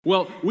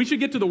Well, we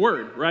should get to the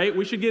Word, right?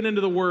 We should get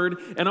into the Word.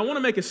 And I want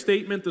to make a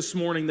statement this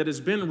morning that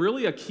has been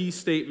really a key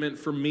statement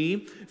for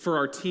me, for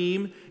our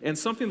team, and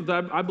something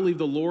that I believe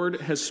the Lord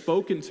has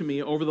spoken to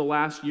me over the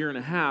last year and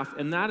a half,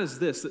 and that is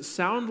this, that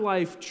Sound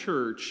Life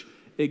Church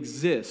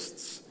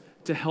exists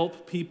to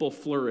help people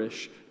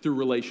flourish through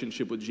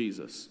relationship with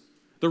Jesus.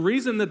 The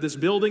reason that this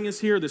building is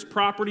here, this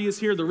property is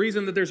here, the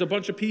reason that there's a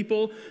bunch of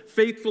people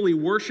faithfully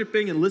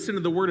worshiping and listening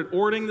to the word at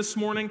Ording this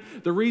morning,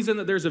 the reason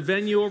that there's a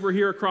venue over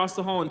here across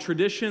the hall in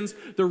Traditions,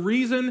 the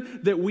reason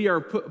that we are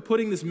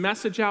putting this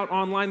message out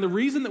online, the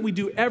reason that we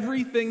do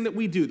everything that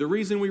we do, the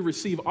reason we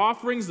receive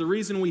offerings, the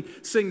reason we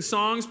sing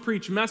songs,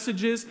 preach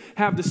messages,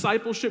 have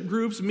discipleship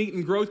groups, meet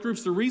and growth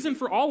groups, the reason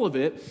for all of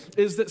it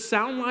is that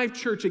Sound Life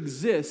Church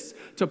exists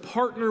to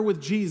partner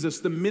with Jesus,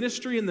 the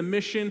ministry and the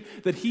mission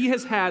that he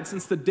has had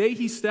since the day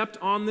he stepped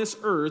on this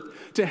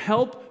earth to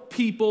help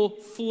people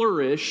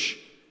flourish,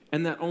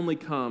 and that only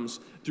comes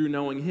through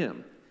knowing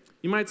him.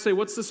 You might say,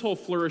 what's this whole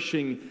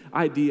flourishing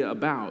idea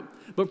about?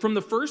 But from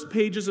the first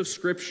pages of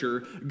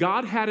Scripture,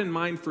 God had in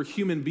mind for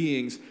human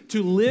beings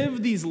to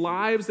live these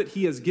lives that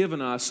he has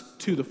given us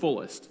to the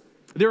fullest.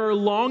 There are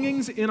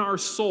longings in our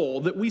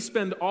soul that we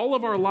spend all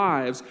of our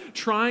lives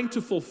trying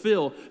to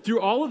fulfill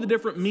through all of the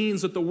different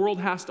means that the world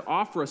has to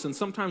offer us. And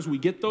sometimes we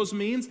get those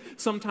means,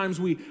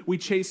 sometimes we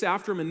chase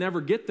after them and never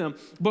get them.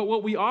 But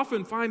what we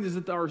often find is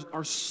that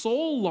our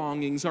soul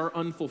longings are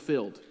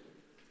unfulfilled.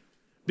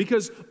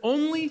 Because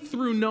only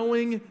through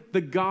knowing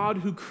the God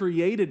who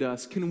created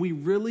us can we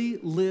really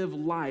live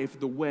life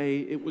the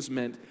way it was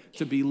meant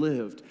to be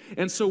lived.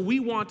 And so we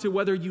want to,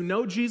 whether you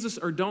know Jesus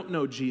or don't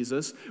know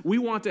Jesus, we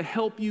want to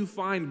help you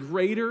find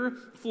greater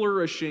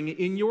flourishing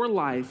in your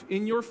life,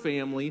 in your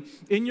family,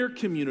 in your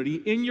community,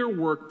 in your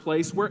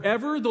workplace,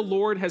 wherever the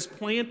Lord has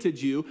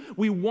planted you.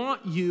 We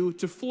want you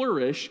to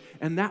flourish,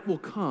 and that will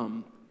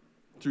come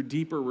through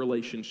deeper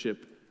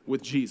relationship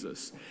with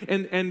Jesus.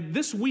 And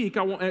this week,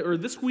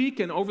 this week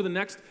and over the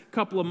next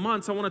couple of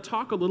months, I want to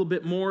talk a little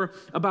bit more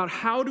about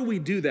how do we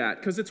do that?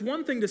 Because it's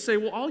one thing to say,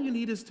 well, all you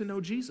need is to know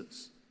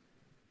Jesus.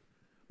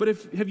 But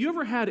have you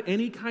ever had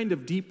any kind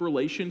of deep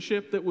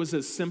relationship that was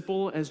as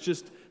simple as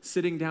just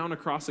sitting down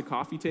across a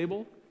coffee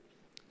table?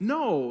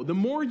 No, the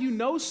more you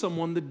know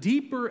someone, the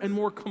deeper and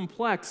more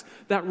complex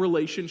that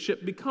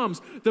relationship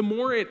becomes. The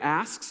more it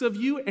asks of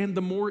you and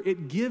the more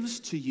it gives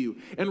to you.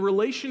 And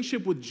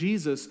relationship with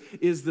Jesus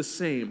is the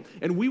same.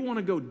 And we want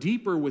to go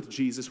deeper with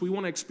Jesus. We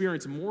want to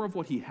experience more of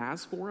what he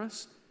has for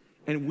us.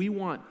 And we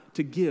want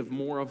to give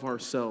more of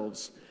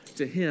ourselves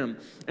to him.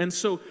 And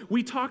so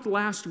we talked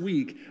last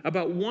week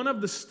about one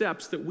of the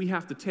steps that we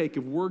have to take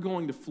if we're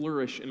going to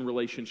flourish in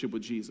relationship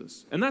with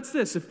Jesus. And that's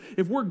this.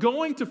 If we're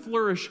going to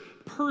flourish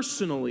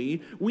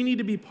personally, we need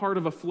to be part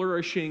of a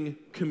flourishing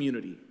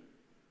community.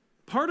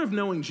 Part of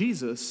knowing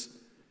Jesus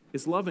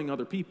is loving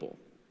other people,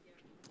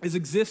 is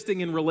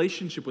existing in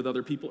relationship with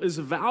other people, is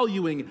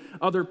valuing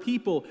other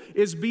people,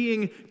 is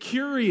being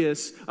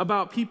curious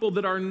about people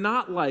that are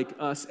not like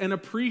us and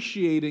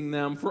appreciating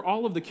them for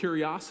all of the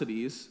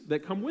curiosities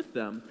that come with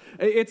them.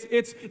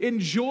 It's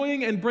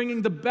enjoying and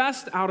bringing the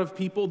best out of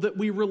people that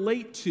we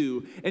relate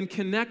to and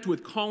connect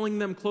with, calling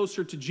them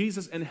closer to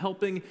Jesus and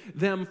helping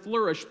them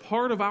flourish.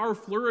 Part of our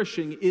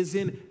flourishing is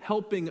in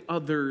helping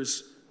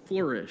others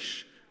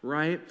flourish.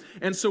 Right?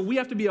 And so we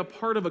have to be a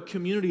part of a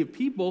community of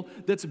people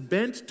that's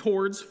bent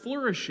towards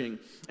flourishing.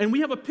 And we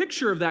have a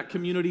picture of that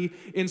community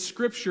in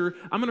Scripture.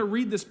 I'm going to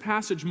read this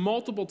passage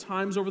multiple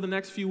times over the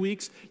next few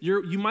weeks.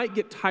 You might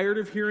get tired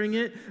of hearing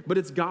it, but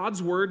it's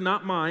God's word,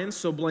 not mine,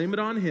 so blame it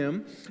on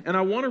him. And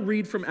I want to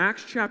read from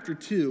Acts chapter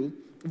 2,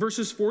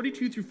 verses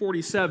 42 through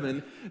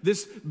 47,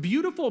 this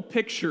beautiful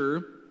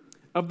picture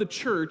of the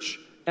church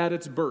at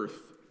its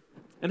birth.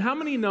 And how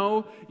many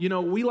know,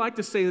 we like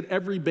to say that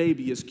every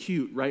baby is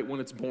cute right when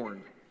it's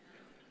born.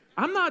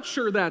 I'm not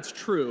sure that's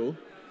true.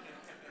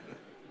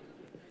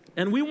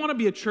 And we want to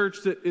be a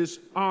church that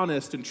is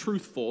honest and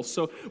truthful.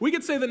 So we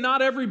could say that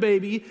not every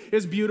baby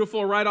is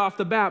beautiful right off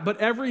the bat, but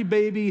every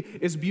baby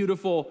is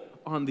beautiful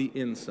on the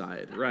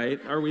inside, right?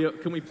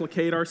 Can we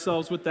placate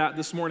ourselves with that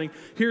this morning?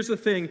 Here's the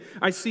thing.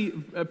 I see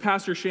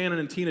Pastor Shannon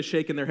and Tina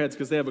shaking their heads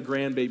because they have a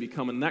grandbaby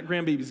coming. And that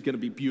grandbaby is going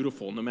to be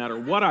beautiful no matter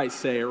what I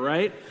say,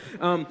 right?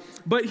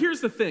 But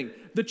here's the thing.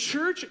 The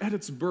church at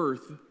its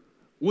birth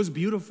was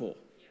beautiful.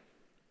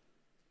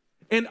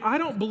 And I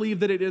don't believe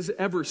that it has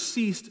ever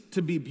ceased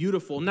to be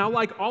beautiful. Now,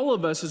 like all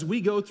of us, as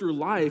we go through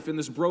life in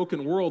this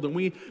broken world and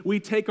we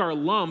take our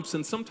lumps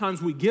and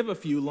sometimes we give a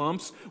few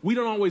lumps, we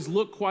don't always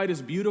look quite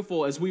as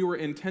beautiful as we were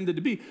intended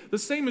to be. The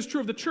same is true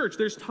of the church.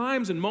 There's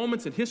times and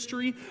moments in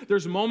history,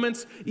 there's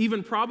moments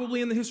even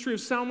probably in the history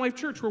of Sound Life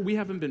Church where we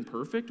haven't been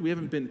perfect, we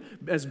haven't been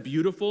as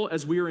beautiful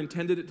as we were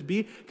intended it to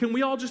be. Can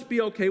we all just be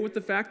okay with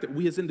the fact that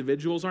we as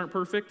individuals aren't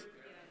perfect?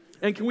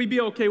 And can we be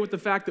okay with the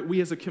fact that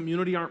we as a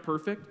community aren't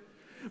perfect?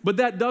 But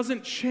that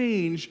doesn't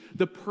change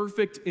the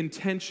perfect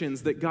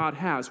intentions that God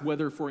has,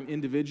 whether for an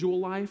individual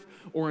life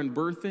or in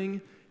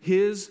birthing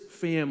his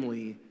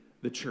family,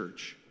 the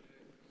church.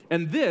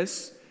 And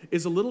this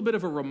is a little bit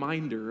of a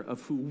reminder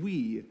of who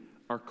we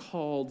are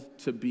called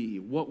to be,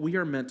 what we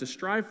are meant to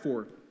strive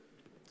for.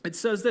 It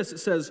says this, it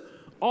says,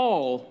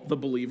 all the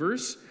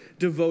believers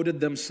devoted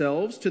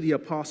themselves to the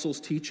apostles'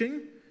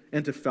 teaching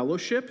and to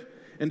fellowship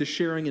and to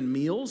sharing in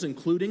meals,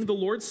 including the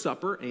Lord's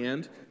Supper,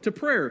 and to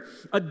prayer.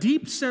 A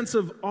deep sense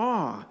of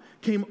awe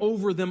came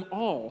over them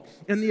all,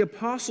 and the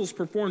apostles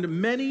performed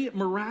many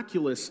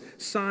miraculous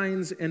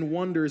signs and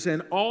wonders,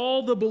 and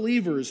all the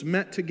believers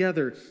met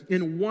together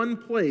in one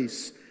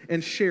place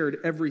and shared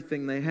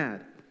everything they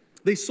had.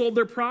 They sold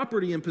their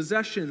property and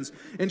possessions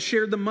and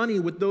shared the money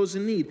with those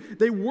in need.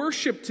 They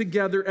worshiped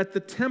together at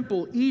the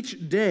temple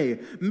each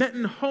day, met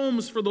in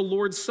homes for the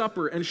Lord's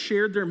Supper, and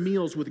shared their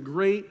meals with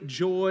great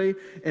joy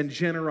and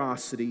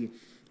generosity,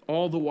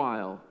 all the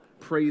while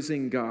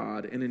praising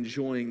God and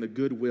enjoying the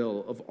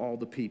goodwill of all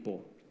the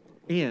people.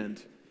 And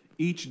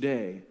each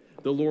day,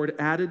 the Lord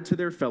added to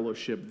their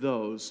fellowship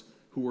those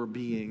who were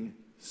being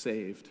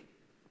saved.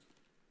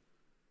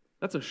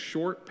 That's a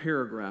short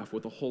paragraph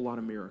with a whole lot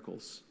of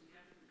miracles.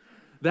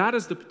 That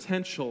is the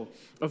potential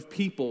of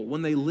people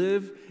when they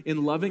live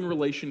in loving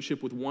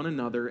relationship with one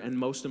another, and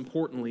most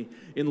importantly,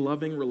 in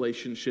loving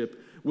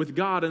relationship with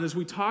God. And as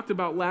we talked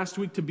about last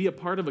week, to be a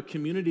part of a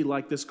community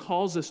like this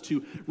calls us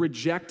to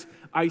reject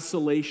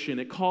isolation.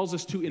 It calls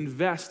us to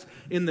invest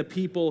in the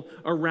people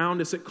around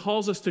us. It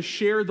calls us to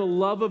share the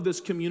love of this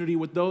community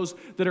with those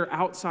that are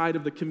outside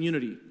of the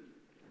community.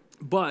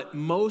 But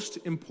most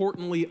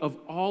importantly of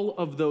all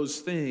of those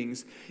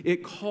things,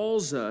 it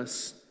calls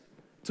us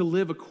to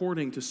live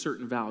according to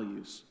certain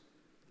values.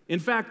 In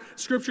fact,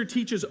 Scripture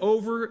teaches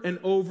over and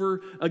over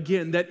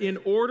again that in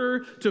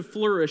order to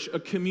flourish, a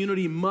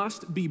community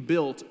must be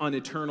built on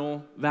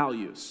eternal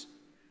values.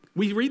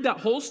 We read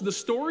the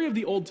story of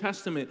the Old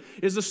Testament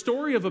is the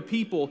story of a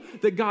people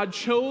that God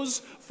chose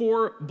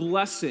for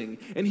blessing,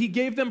 and He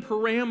gave them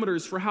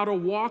parameters for how to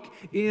walk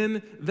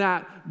in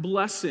that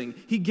blessing.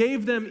 He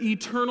gave them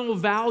eternal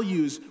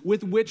values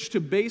with which to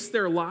base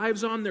their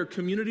lives on, their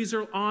communities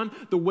on,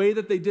 the way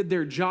that they did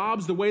their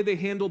jobs, the way they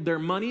handled their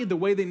money, the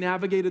way they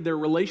navigated their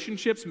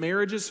relationships,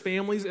 marriages,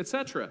 families,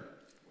 etc.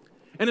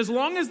 And as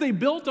long as they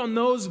built on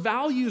those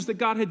values that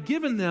God had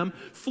given them,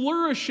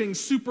 flourishing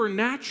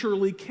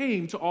supernaturally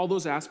came to all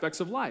those aspects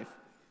of life.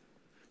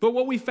 But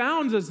what we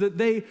found is that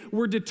they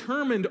were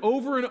determined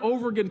over and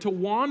over again to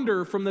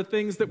wander from the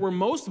things that were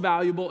most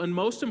valuable and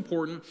most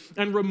important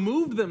and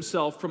removed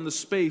themselves from the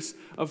space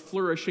of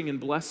flourishing and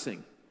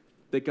blessing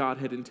that God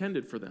had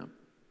intended for them.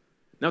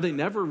 Now, they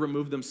never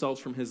removed themselves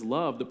from His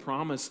love. The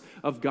promise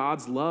of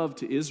God's love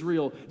to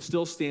Israel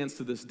still stands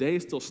to this day,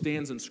 still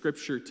stands in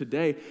Scripture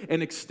today,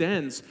 and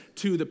extends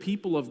to the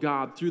people of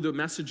God through the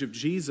message of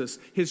Jesus,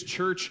 His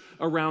church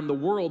around the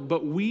world.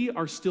 But we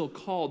are still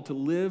called to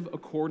live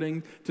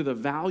according to the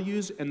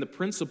values and the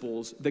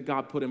principles that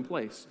God put in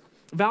place.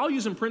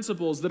 Values and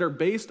principles that are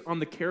based on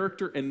the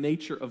character and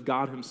nature of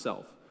God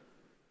Himself.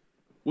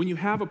 When you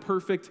have a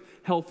perfect,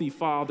 healthy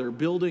father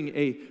building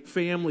a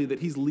family that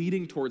he's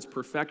leading towards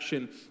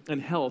perfection and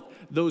health,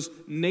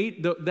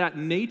 that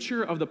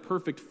nature of the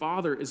perfect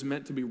father is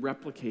meant to be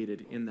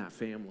replicated in that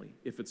family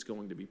if it's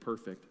going to be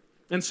perfect.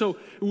 And so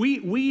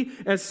we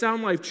as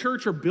Sound Life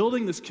Church are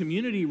building this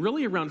community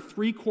really around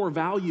three core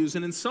values.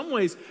 And in some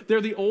ways,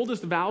 they're the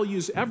oldest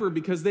values ever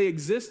because they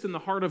exist in the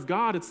heart of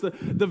God. It's the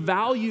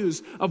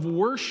values of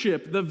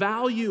worship, the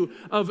value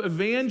of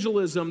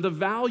evangelism, the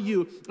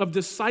value of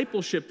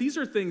discipleship. These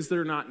are things that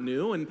are not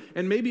new.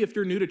 And maybe if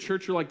you're new to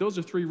church, you're like, those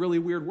are three really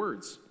weird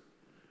words.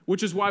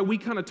 Which is why we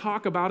kind of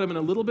talk about them in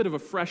a little bit of a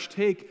fresh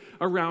take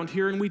around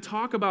here. And we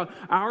talk about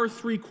our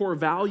three core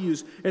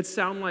values at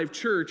Sound Life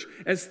Church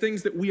as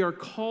things that we are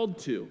called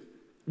to.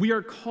 We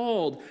are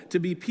called to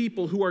be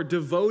people who are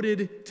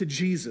devoted to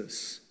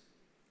Jesus,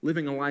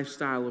 living a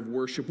lifestyle of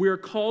worship. We are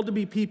called to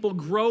be people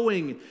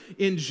growing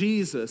in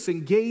Jesus,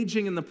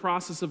 engaging in the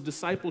process of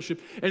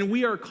discipleship. And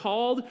we are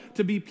called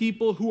to be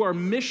people who are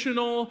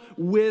missional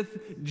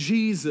with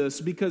Jesus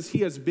because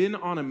He has been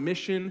on a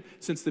mission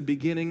since the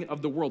beginning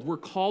of the world. We're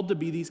called to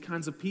be these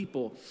kinds of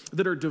people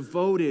that are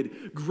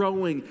devoted,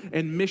 growing,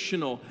 and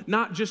missional,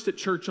 not just at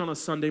church on a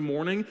Sunday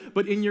morning,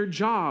 but in your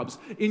jobs,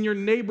 in your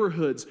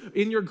neighborhoods,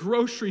 in your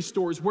grocery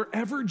stores,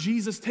 wherever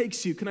Jesus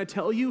takes you. Can I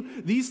tell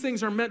you, these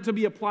things are meant to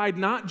be applied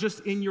not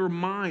just in your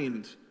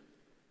mind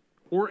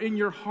or in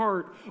your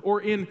heart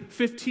or in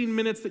 15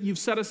 minutes that you've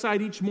set aside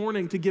each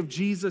morning to give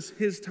Jesus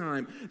His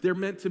time. They're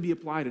meant to be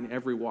applied in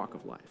every walk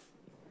of life.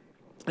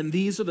 And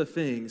these are the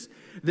things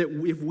that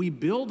if we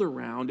build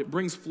around, it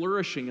brings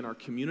flourishing in our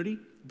community,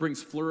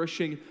 brings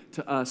flourishing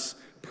to us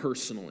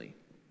personally.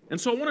 And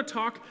so I want to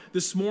talk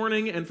this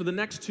morning and for the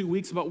next 2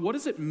 weeks about what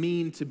does it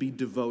mean to be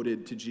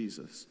devoted to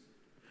Jesus.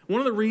 One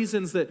of the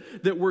reasons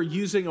that we're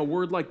using a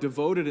word like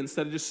devoted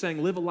instead of just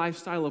saying live a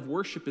lifestyle of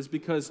worship is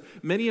because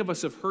many of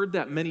us have heard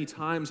that many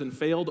times and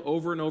failed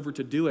over and over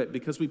to do it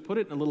because we put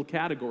it in a little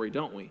category,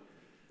 don't we?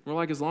 We're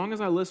like, as long as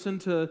I listen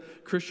to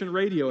Christian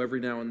radio every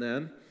now and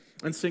then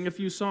and sing a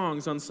few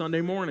songs on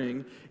Sunday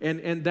morning,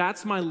 and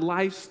that's my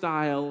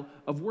lifestyle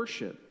of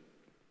worship.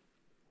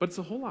 But it's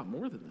a whole lot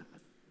more than that.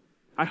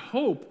 I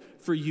hope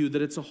for you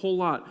that it's a whole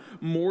lot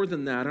more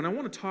than that. And I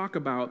want to talk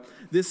about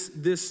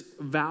this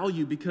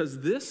value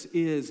because this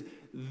is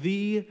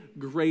the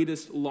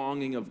greatest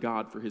longing of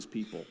God for his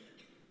people.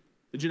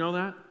 Did you know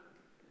that?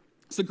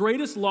 It's the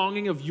greatest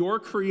longing of your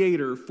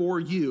Creator for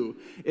you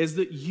is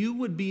that you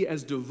would be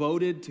as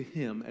devoted to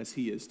him as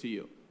he is to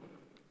you.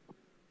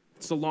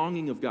 It's the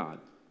longing of God.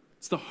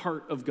 It's the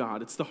heart of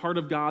God. It's the heart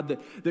of God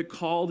that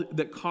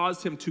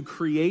caused him to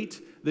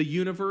create the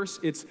universe.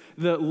 It's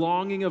the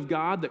longing of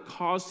God that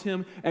caused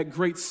him at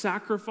great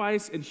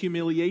sacrifice and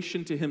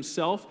humiliation to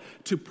himself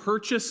to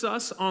purchase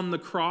us on the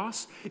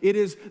cross. It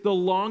is the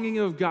longing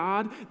of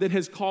God that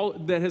has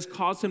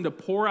caused him to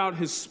pour out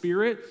his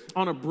Spirit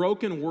on a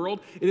broken world.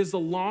 It is the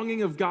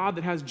longing of God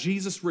that has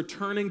Jesus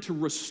returning to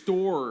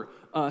restore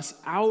us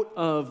out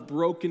of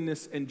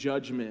brokenness and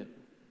judgment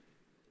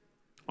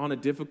on a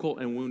difficult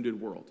and wounded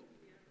world.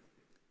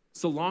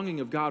 It's the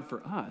longing of God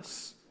for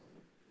us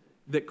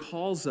that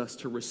calls us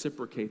to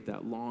reciprocate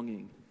that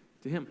longing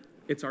to him.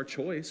 It's our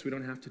choice. We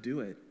don't have to do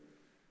it.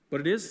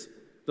 But it is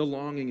the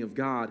longing of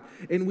God.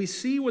 And we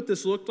see what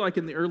this looked like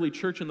in the early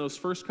church in those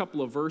first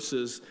couple of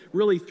verses,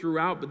 really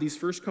throughout, but these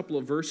first couple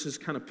of verses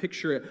kind of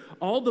picture it.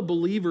 All the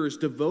believers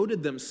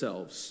devoted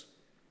themselves.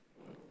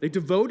 They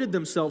devoted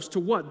themselves to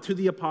what? To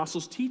the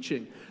apostles'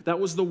 teaching. That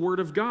was the word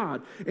of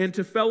God. And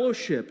to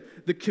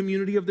fellowship, the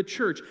community of the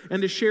church.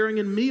 And to sharing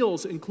in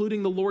meals,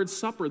 including the Lord's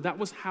Supper. That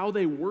was how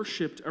they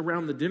worshiped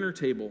around the dinner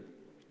table.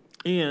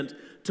 And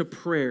to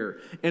prayer.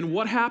 And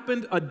what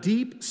happened? A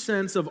deep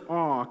sense of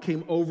awe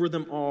came over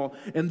them all.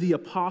 And the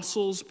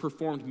apostles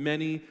performed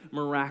many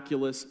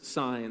miraculous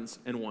signs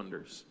and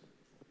wonders.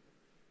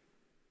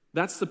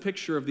 That's the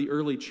picture of the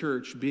early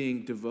church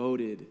being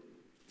devoted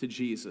to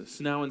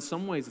Jesus. Now, in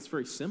some ways, it's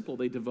very simple.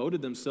 They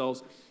devoted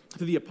themselves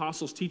to the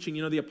apostles' teaching.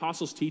 You know, the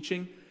apostles'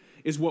 teaching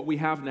is what we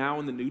have now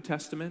in the New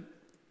Testament.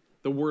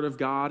 The Word of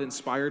God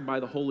inspired by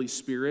the Holy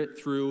Spirit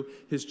through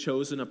his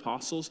chosen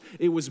apostles.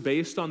 It was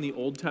based on the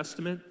Old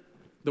Testament,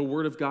 the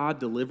Word of God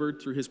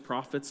delivered through his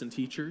prophets and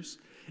teachers.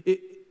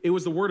 It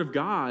was the Word of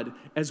God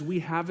as we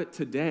have it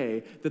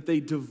today that they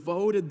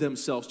devoted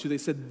themselves to. They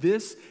said,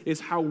 this is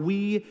how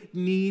we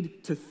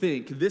need to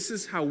think. This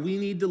is how we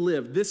need to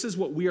live. This is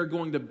what we are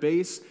going to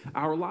base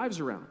our lives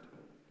around.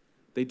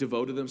 They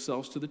devoted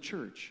themselves to the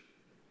church,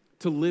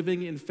 to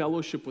living in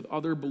fellowship with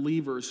other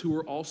believers who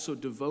were also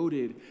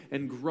devoted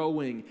and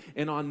growing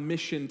and on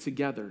mission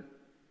together.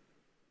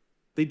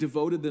 They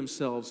devoted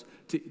themselves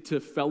to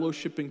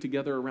fellowshipping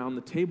together around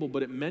the table,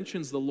 but it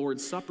mentions the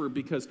Lord's Supper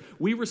because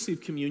we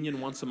receive communion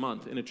once a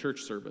month in a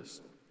church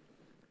service.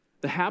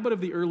 The habit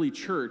of the early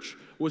church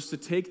was to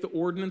take the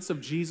ordinance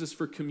of Jesus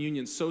for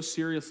communion so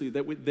seriously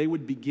that they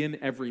would begin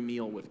every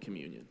meal with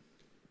communion.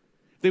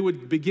 They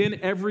would begin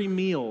every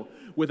meal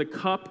with a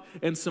cup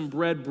and some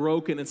bread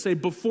broken and say,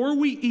 before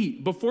we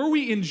eat, before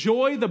we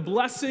enjoy the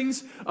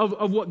blessings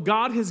of what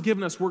God has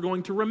given us, we're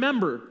going to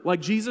remember,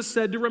 like Jesus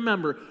said to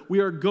remember,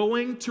 we are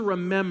going to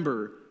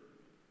remember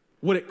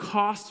what it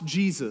cost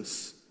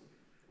Jesus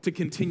to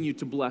continue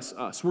to bless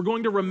us. We're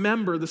going to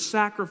remember the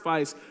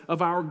sacrifice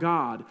of our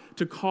God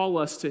to call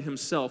us to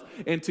himself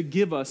and to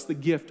give us the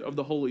gift of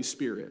the Holy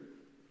Spirit.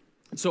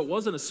 And so it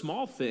wasn't a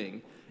small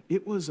thing.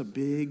 It was a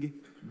big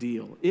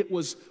deal. It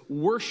was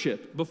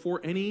worship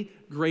before any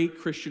great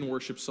Christian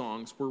worship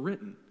songs were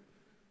written.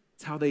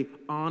 It's how they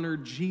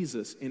honored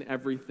Jesus in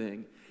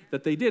everything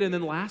that they did. And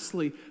then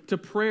lastly, to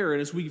prayer.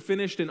 And as we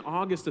finished in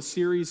August a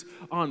series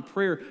on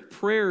prayer,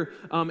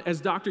 as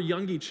Dr.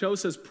 Youngie Cho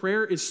says,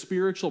 prayer is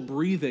spiritual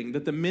breathing,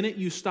 that the minute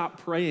you stop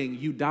praying,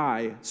 you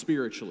die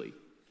spiritually.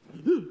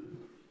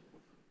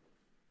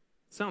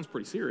 Sounds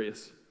pretty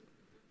serious.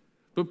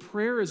 But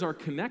prayer is our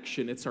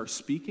connection. It's our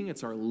speaking,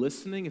 it's our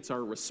listening, it's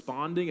our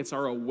responding, it's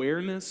our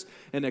awareness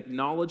and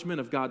acknowledgement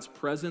of God's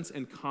presence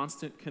and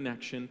constant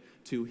connection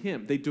to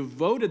him. They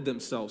devoted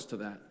themselves to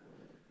that.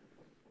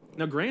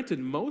 Now, granted,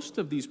 most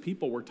of these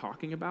people we're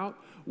talking about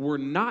were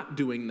not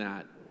doing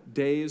that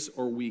days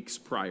or weeks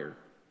prior.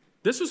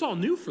 This was all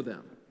new for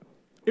them.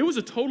 It was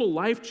a total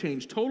life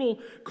change, total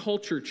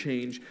culture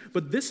change,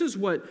 but this is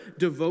what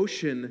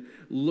devotion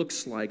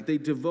looks like. They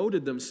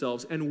devoted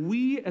themselves, and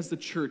we as the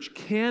church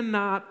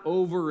cannot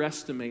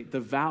overestimate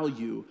the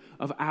value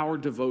of our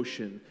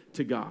devotion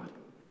to God.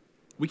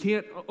 We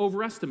can't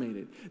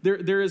overestimate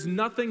it. There is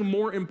nothing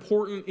more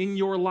important in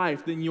your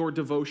life than your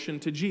devotion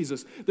to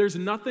Jesus. There's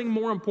nothing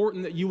more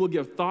important that you will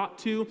give thought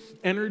to,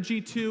 energy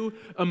to,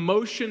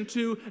 emotion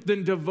to,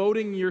 than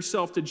devoting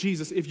yourself to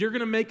Jesus. If you're going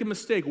to make a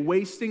mistake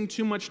wasting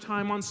too much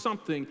time on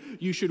something,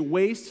 you should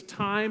waste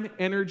time,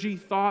 energy,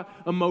 thought,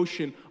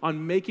 emotion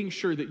on making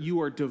sure that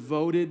you are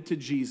devoted to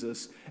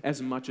Jesus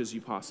as much as you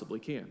possibly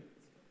can.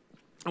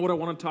 And what I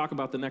want to talk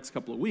about the next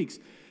couple of weeks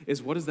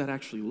is, what does that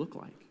actually look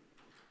like?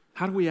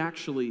 How do we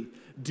actually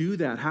do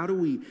that? How do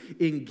we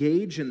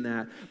engage in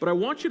that? But I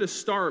want you to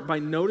start by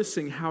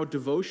noticing how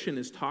devotion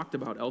is talked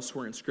about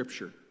elsewhere in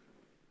Scripture.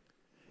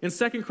 In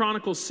 2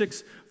 Chronicles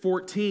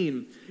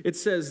 6:14, it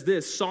says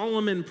this,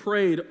 Solomon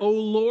prayed, O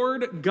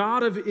Lord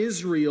God of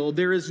Israel,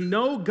 there is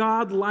no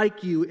God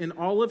like you in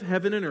all of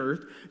heaven and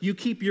earth. You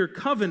keep your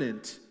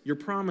covenant, your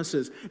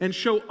promises, and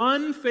show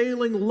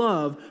unfailing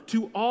love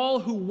to all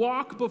who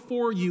walk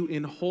before you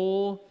in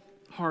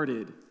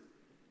wholehearted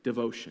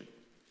devotion.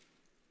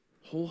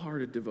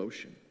 Wholehearted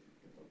devotion.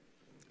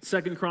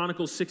 2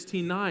 Chronicles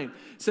 16:9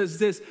 says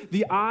this,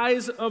 the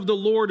eyes of the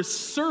Lord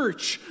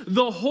search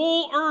the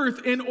whole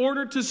earth in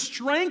order to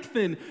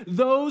strengthen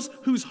those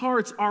whose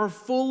hearts are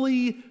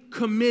fully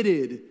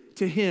committed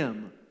to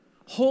Him,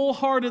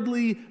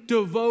 wholeheartedly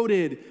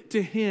devoted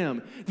to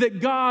Him. That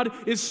God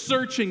is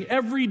searching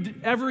every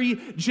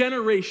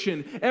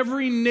generation,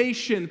 every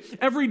nation,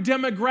 every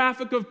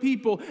demographic of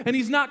people, and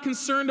He's not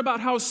concerned about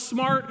how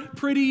smart,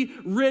 pretty,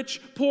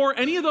 rich, poor,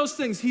 any of those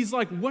things. He's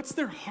like, what's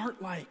their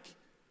heart like?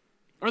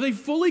 Are they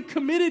fully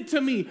committed to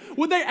me?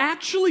 Would they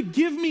actually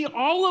give me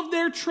all of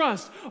their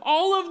trust,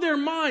 all of their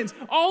minds,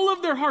 all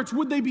of their hearts?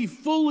 Would they be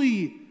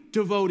fully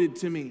devoted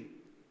to me?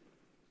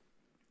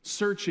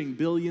 Searching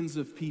billions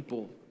of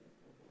people,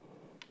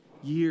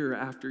 year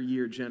after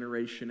year,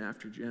 generation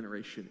after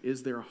generation.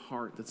 Is there a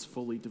heart that's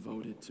fully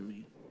devoted to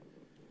me?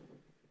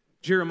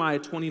 Jeremiah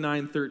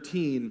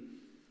 29:13.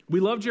 We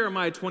love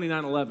Jeremiah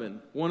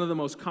 29:11, one of the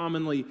most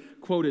commonly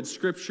quoted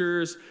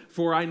scriptures.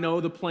 For I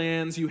know the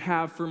plans you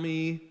have for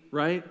me,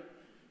 right?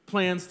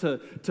 Plans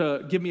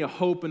to give me a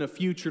hope and a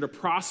future, to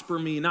prosper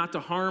me, not to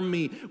harm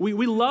me.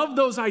 We love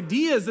those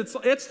ideas.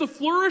 It's the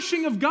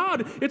flourishing of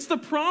God. It's the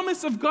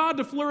promise of God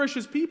to flourish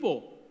His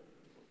people.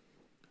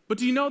 But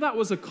do you know that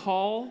was a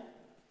call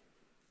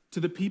to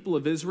the people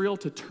of Israel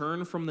to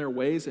turn from their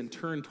ways and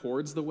turn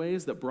towards the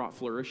ways that brought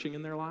flourishing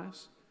in their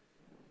lives?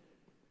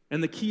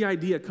 And the key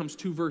idea comes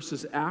 2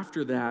 verses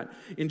after that.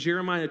 In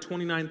Jeremiah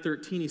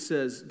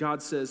 29:13,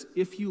 God says,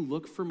 if you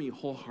look for me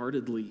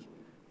wholeheartedly,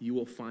 you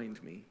will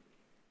find me.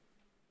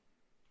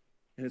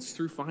 And it's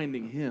through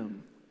finding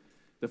Him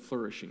that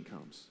flourishing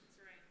comes.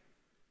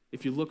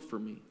 If you look for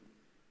me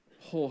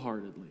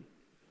wholeheartedly.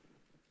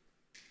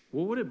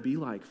 What would it be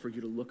like for you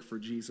to look for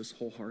Jesus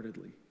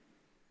wholeheartedly?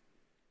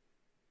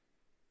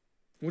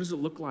 What does it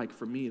look like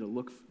for me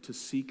to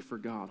seek for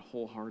God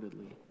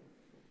wholeheartedly?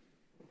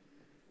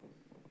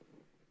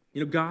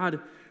 You know, God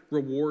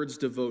rewards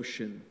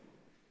devotion,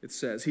 it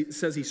says. He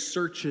says He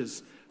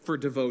searches for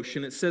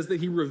devotion. It says that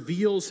He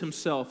reveals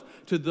Himself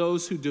to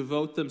those who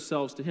devote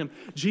themselves to Him.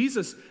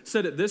 Jesus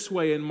said it this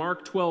way in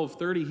Mark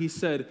 12:30. He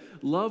said,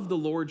 love the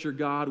Lord your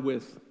God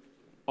with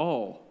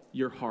all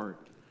your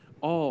heart,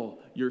 all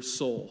your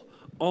soul,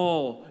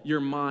 all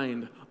your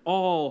mind,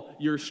 all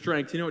your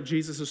strength. You know what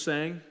Jesus is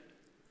saying?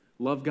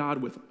 Love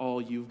God with all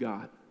you've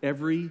got.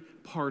 Every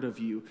part of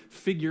you.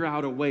 Figure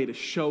out a way to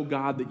show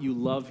God that you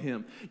love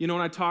Him. You know,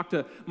 when I talked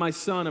to my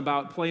son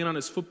about playing on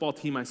his football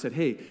team, I said,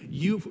 hey,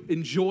 you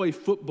enjoy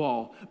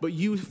football, but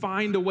you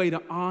find a way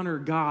to honor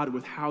God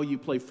with how you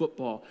play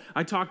football.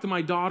 I talked to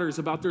my daughters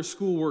about their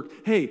schoolwork.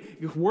 Hey,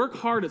 you work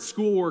hard at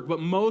schoolwork, but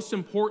most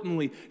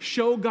importantly,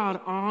 show God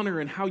honor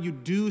in how you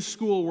do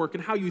schoolwork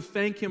and how you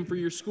thank Him for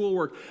your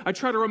schoolwork. I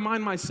try to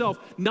remind myself,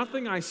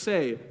 nothing I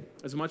say,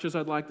 as much as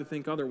I'd like to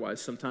think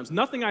otherwise sometimes,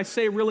 nothing I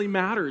say really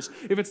matters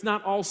if it's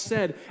not all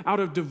said out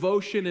of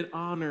devotion and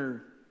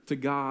honor to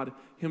God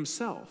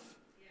Himself,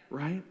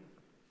 right?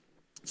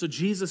 So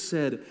Jesus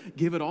said,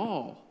 give it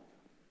all.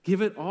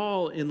 Give it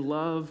all in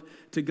love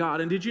to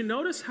God. And did you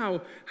notice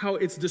how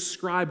it's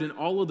described in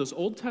all of those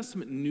Old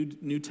Testament and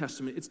New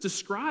Testament? It's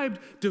described,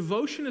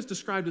 devotion is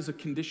described as a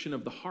condition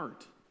of the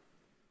heart.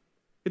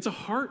 It's a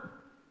heart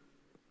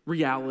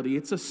reality.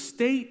 It's a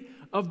state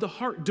of the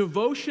heart.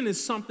 Devotion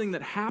is something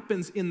that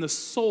happens in the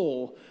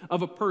soul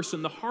of a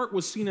person. The heart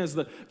was seen as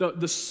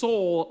the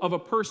soul of a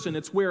person.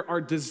 It's where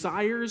our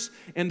desires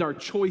and our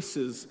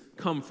choices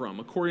come from,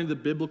 according to the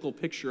biblical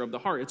picture of the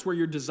heart. It's where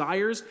your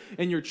desires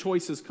and your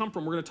choices come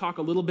from. We're going to talk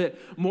a little bit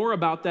more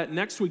about that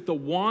next week, the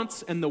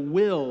wants and the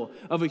will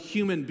of a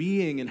human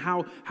being and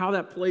how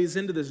that plays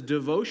into this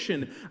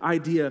devotion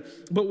idea.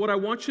 But what I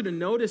want you to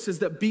notice is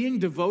that being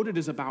devoted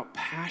is about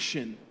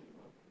passion.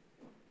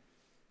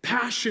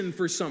 Passion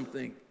for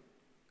something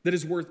that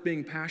is worth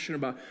being passionate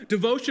about.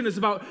 Devotion is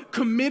about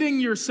committing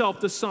yourself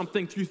to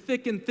something through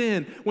thick and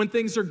thin, when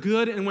things are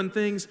good and when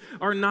things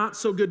are not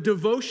so good.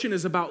 Devotion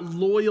is about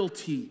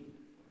loyalty.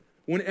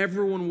 When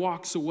everyone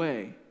walks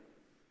away,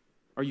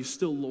 are you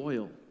still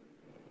loyal?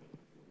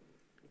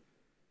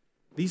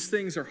 These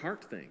things are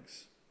heart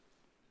things.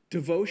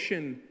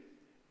 Devotion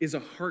is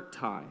a heart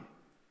tie.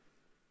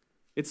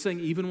 It's saying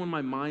even when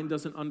my mind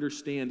doesn't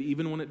understand,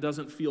 even when it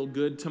doesn't feel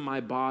good to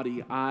my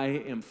body,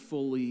 I am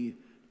fully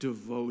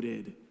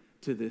devoted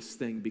to this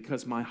thing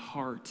because my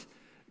heart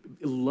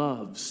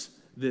loves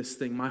this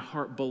thing. My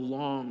heart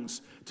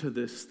belongs to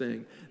this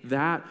thing.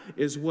 That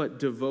is what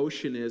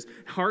devotion is.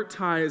 Heart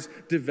ties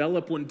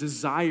develop when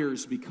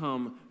desires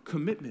become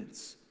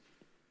commitments.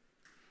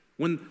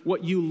 When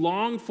what you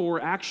long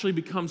for actually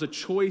becomes a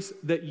choice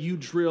that you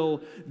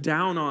drill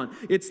down on.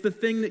 It's the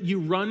thing that you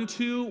run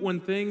to when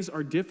things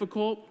are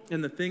difficult,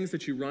 and the things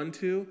that you run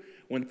to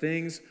when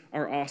things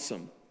are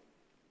awesome.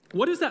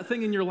 What is that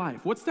thing in your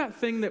life? What's that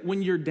thing that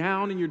when you're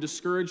down and you're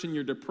discouraged and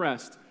you're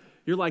depressed,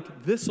 you're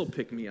like, this will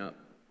pick me up?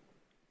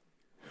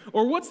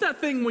 Or what's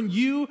that thing when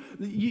you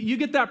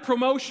get that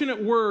promotion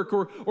at work,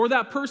 or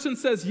that person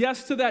says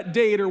yes to that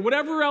date, or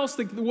whatever else,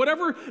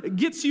 whatever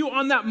gets you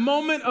on that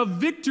moment of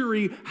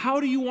victory, how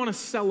do you want to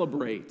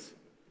celebrate?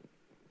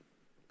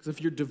 Because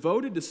if you're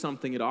devoted to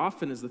something, it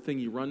often is the thing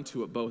you run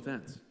to at both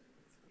ends.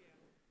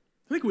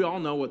 I think we all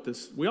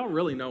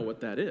really know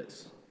what that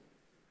is.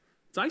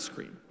 It's ice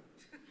cream.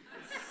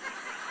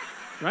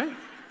 Right?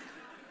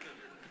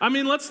 I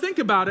mean, let's think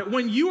about it.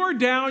 When you are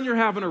down, you're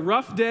having a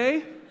rough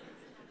day,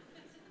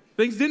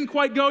 things didn't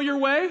quite go your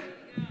way.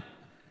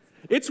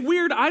 It's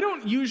weird. I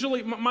don't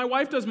usually, my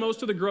wife does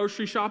most of the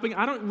grocery shopping.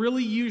 I don't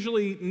really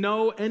usually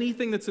know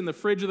anything that's in the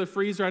fridge or the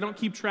freezer. I don't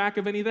keep track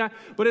of any of that.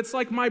 But it's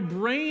like my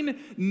brain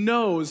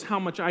knows how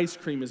much ice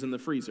cream is in the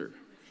freezer.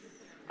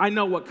 I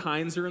know what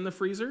kinds are in the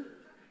freezer.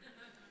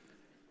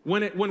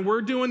 When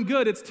we're doing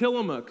good, it's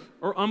Tillamook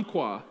or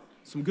Umpqua,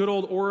 some good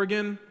old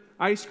Oregon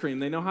ice cream.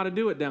 They know how to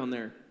do it down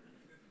there.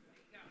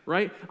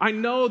 Right? I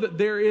know that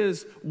there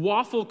is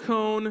waffle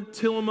cone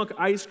Tillamook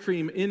ice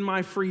cream in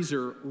my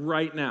freezer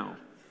right now,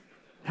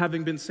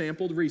 having been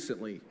sampled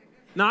recently.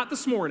 Not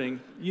this morning.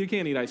 You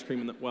can't eat ice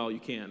cream well, you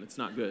can. It's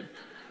not good.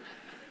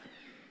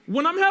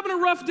 When I'm having a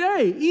rough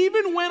day,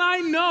 even when I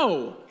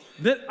know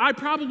that I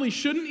probably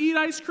shouldn't eat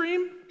ice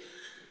cream,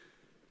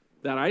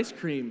 that ice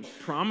cream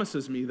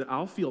promises me that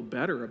I'll feel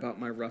better about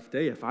my rough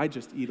day if I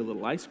just eat a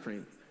little ice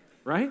cream.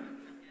 Right?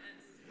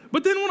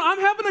 But then when I'm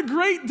having a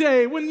great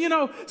day, when,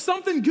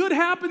 something good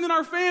happened in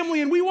our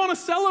family and we want to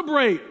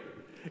celebrate,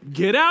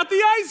 get out the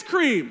ice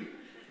cream.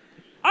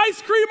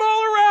 Ice cream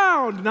all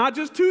around. Not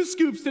just 2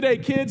 scoops today,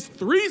 kids,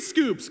 3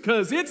 scoops,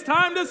 because it's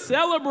time to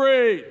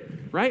celebrate,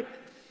 right?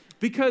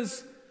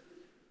 Because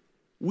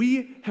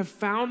we have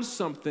found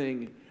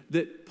something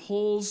that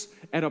pulls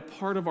at a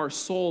part of our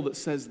soul that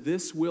says,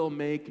 this will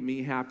make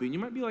me happy. And you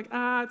might be like,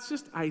 it's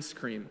just ice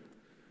cream.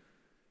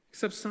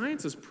 Except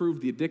science has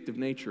proved the addictive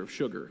nature of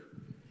sugar.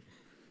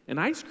 And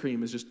ice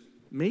cream is just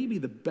maybe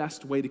the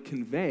best way to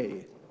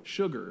convey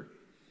sugar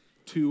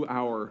to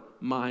our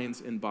minds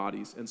and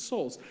bodies and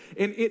souls.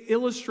 And it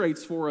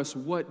illustrates for us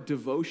what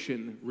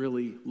devotion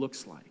really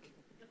looks like.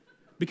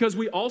 Because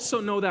we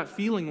also know that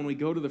feeling when we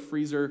go to the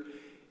freezer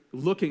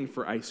looking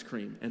for ice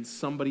cream and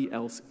somebody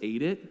else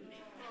ate it.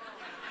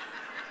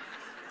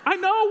 I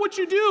know what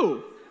you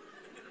do.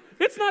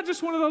 It's not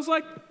just one of those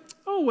like,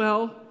 oh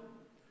well.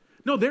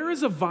 No, there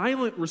is a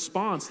violent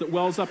response that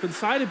wells up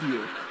inside of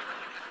you.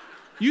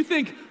 You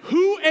think,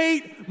 who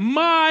ate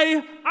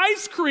my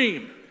ice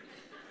cream?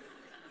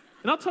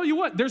 And I'll tell you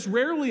what, there's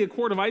rarely a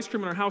quart of ice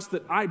cream in our house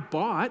that I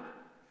bought.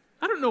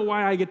 I don't know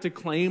why I get to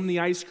claim the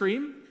ice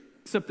cream,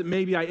 except that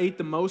maybe I ate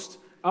the most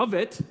of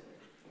it.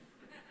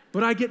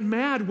 But I get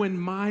mad when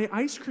my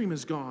ice cream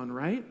is gone,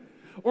 right?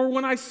 Or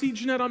when I see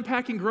Jeanette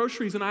unpacking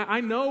groceries and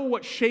I know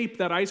what shape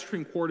that ice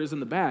cream quart is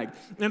in the bag.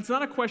 And it's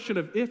not a question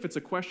of if, it's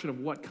a question of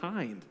what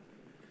kind.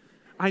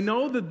 I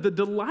know the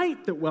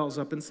delight that wells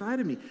up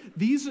inside of me.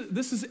 This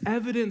is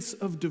evidence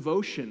of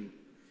devotion,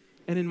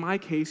 and in my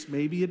case,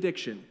 maybe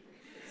addiction.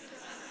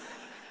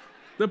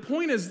 The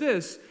point is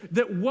this,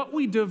 that what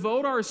we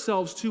devote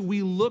ourselves to,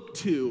 we look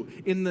to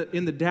in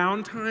the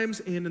down times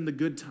and in the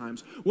good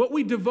times. What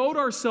we devote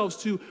ourselves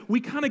to, we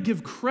kind of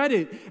give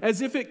credit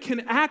as if it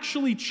can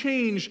actually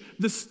change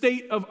the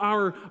state of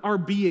our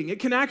being. It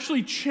can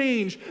actually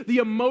change the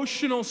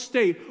emotional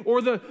state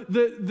or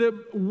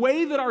the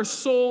way that our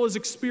soul is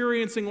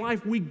experiencing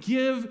life. We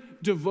give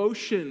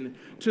devotion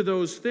to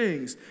those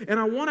things.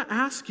 And I want to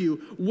ask you,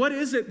 what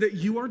is it that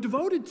you are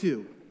devoted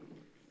to?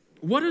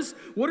 What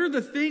are the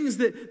things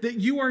that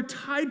you are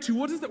tied to?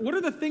 What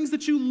are the things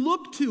that you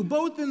look to,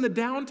 both in the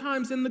down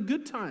times and the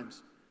good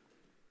times?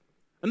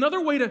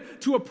 Another way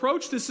to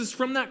approach this is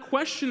from that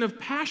question of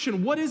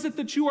passion. What is it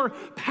that you are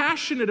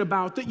passionate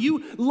about, that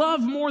you love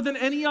more than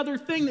any other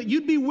thing, that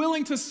you'd be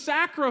willing to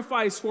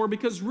sacrifice for?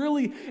 Because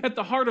really, at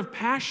the heart of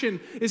passion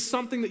is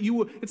something that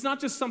it's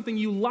not just something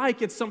you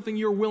like, it's something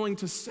you're willing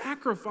to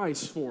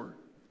sacrifice for.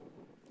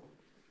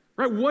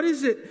 Right? What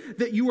is it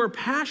that you are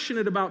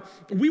passionate about?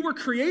 We were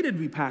created to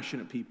be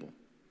passionate people.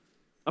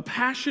 A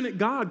passionate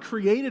God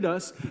created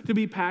us to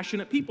be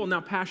passionate people. Now,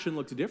 passion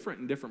looks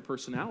different in different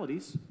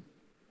personalities.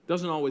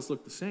 Doesn't always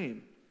look the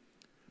same.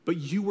 But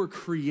you were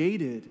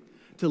created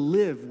to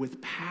live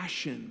with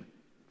passion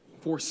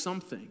for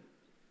something.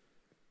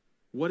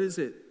 What is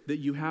it that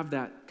you have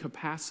that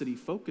capacity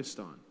focused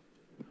on?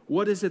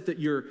 What is it that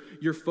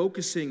you're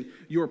focusing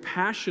your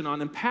passion on?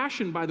 And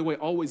passion, by the way,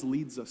 always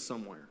leads us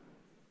somewhere.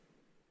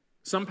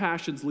 Some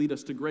passions lead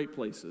us to great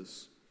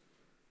places,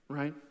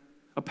 right?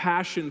 A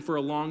passion for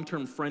a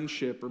long-term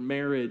friendship or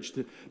marriage,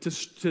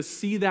 to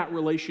see that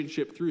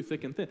relationship through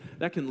thick and thin,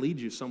 that can lead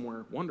you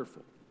somewhere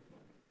wonderful.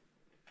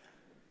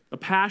 A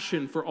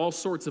passion for all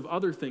sorts of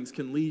other things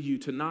can lead you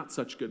to not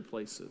such good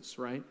places,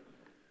 right?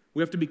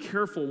 We have to be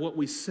careful what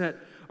we set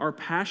our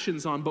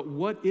passions on, but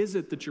what is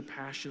it that you're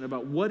passionate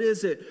about? What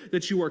is it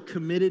that you are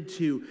committed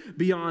to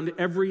beyond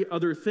every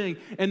other thing?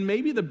 And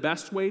maybe the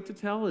best way to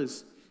tell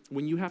is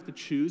when you have to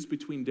choose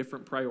between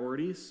different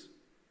priorities,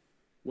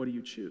 what do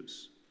you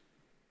choose?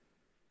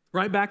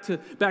 Right, back to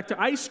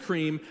ice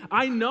cream.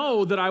 I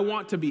know that I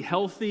want to be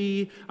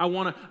healthy. I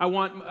want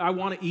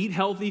to eat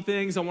healthy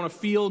things. I want to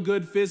feel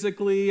good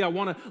physically. I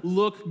want to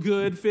look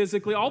good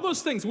physically. All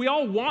those things. We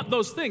all want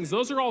those things.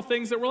 Those are all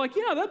things that we're like,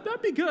 yeah,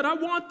 that'd be good. I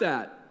want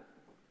that.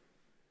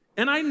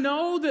 And I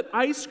know that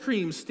ice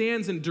cream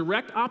stands in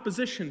direct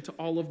opposition to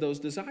all of those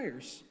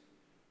desires.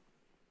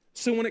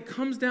 So when it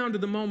comes down to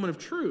the moment of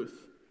truth,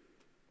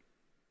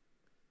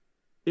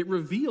 it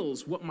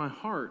reveals what my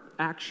heart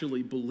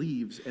actually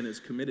believes and is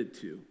committed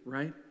to,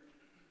 right?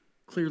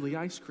 Clearly,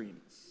 ice cream.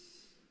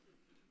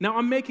 Now,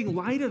 I'm making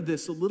light of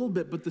this a little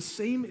bit, but the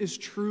same is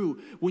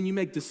true when you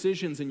make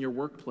decisions in your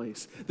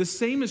workplace. The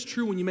same is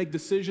true when you make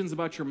decisions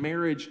about your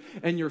marriage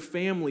and your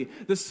family.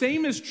 The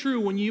same is true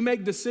when you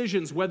make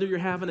decisions, whether you're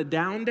having a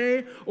down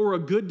day or a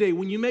good day,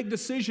 when you make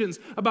decisions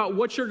about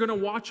what you're going to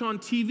watch on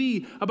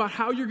TV, about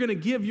how you're going to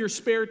give your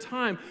spare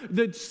time.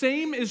 The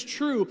same is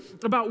true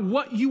about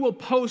what you will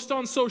post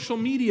on social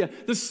media.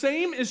 The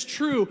same is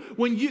true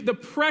when the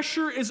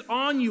pressure is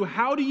on you.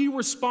 How do you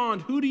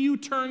respond? Who do you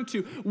turn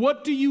to?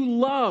 What do you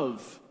love?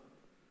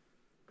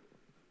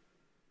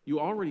 You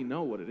already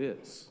know what it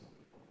is.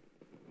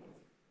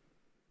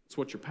 It's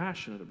what you're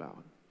passionate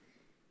about.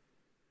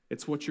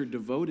 It's what you're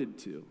devoted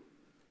to.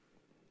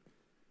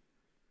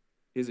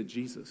 Is it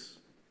Jesus?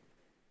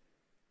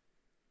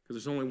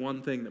 Because there's only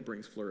one thing that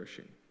brings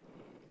flourishing.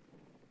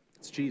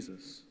 It's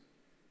Jesus.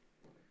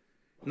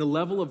 And the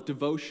level of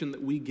devotion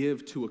that we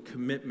give to a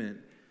commitment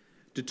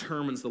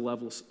determines the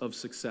levels of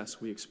success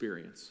we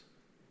experience.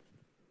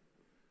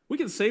 We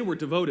can say we're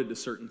devoted to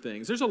certain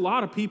things. There's a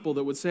lot of people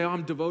that would say, oh,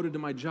 I'm devoted to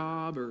my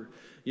job, or,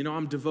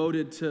 I'm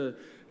devoted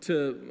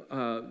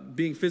to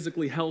being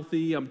physically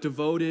healthy. I'm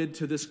devoted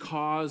to this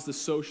cause, the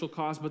social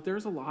cause. But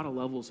there's a lot of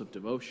levels of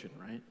devotion,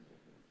 right?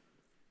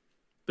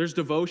 There's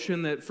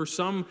devotion that for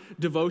some,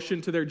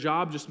 devotion to their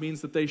job just means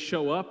that they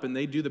show up and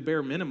they do the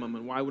bare minimum.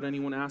 And why would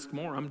anyone ask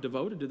more? I'm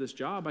devoted to this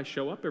job. I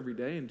show up every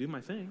day and do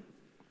my thing.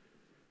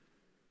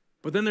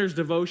 But then there's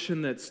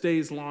devotion that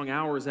stays long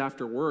hours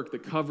after work,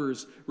 that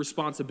covers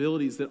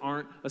responsibilities that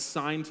aren't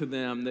assigned to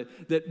them,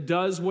 that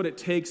does what it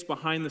takes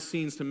behind the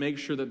scenes to make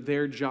sure that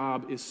their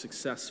job is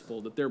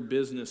successful, that their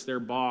business, their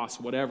boss,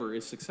 whatever,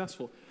 is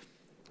successful.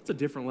 It's a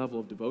different level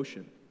of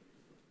devotion.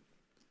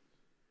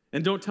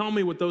 And don't tell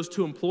me with those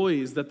two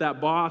employees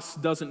that boss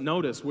doesn't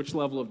notice which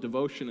level of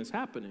devotion is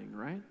happening,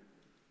 right?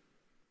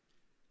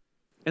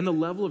 And the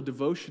level of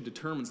devotion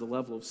determines the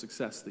level of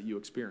success that you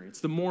experience.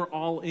 The more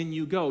all in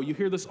you go. You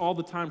hear this all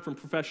the time from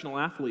professional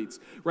athletes,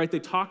 right? They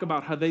talk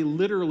about how they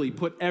literally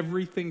put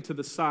everything to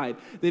the side.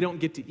 They don't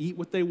get to eat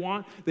what they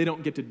want. They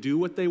don't get to do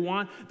what they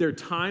want. Their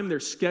time,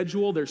 their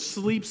schedule, their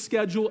sleep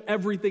schedule,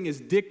 everything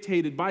is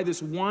dictated by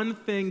this one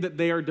thing that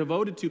they are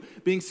devoted to,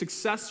 being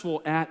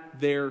successful at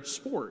their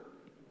sport.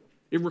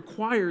 It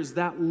requires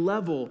that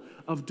level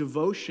of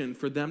devotion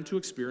for them to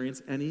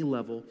experience any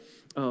level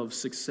of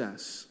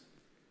success.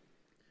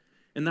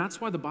 And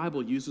that's why the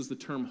Bible uses the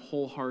term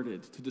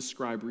wholehearted to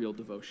describe real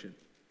devotion.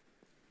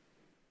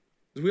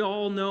 Because we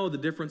all know the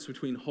difference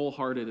between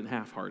wholehearted and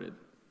half-hearted,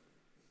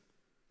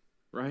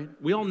 right?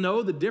 We all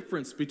know the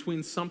difference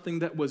between something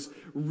that was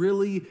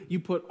really,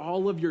 you put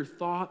all of your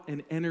thought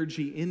and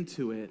energy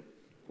into it,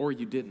 or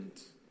you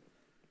didn't.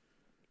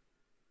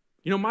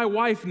 My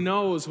wife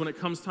knows when it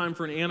comes time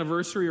for an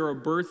anniversary or a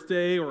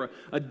birthday or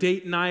a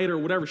date night or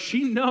whatever,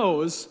 she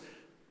knows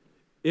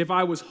if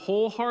I was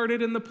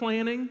wholehearted in the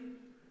planning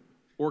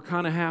or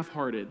kind of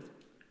half-hearted.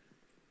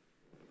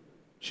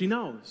 She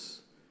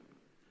knows,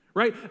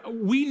 right?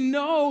 We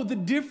know the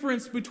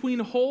difference between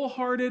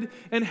wholehearted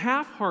and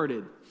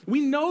half-hearted.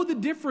 We know the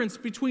difference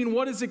between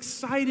what is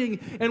exciting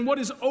and what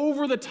is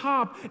over the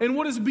top and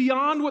what is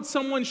beyond what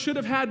someone should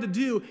have had to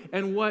do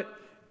and what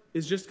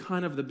is just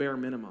kind of the bare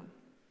minimum.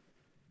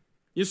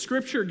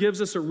 Scripture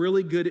gives us a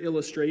really good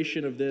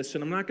illustration of this,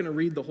 and I'm not going to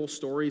read the whole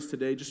stories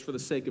today just for the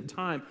sake of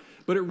time,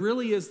 but it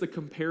really is the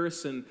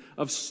comparison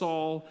of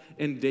Saul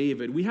and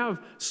David. We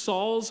have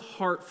Saul's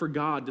heart for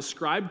God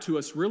described to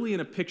us really in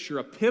a picture,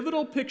 a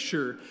pivotal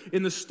picture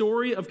in the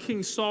story of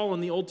King Saul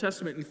in the Old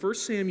Testament in 1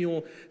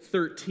 Samuel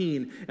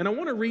 13. And I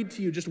want to read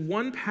to you just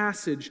one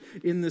passage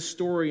in this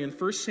story in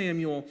 1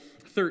 Samuel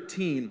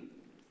 13.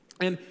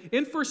 And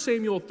in 1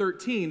 Samuel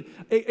 13,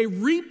 a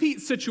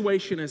repeat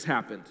situation has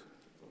happened.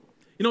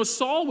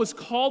 Saul was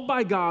called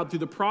by God through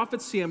the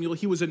prophet Samuel.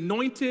 He was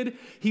anointed.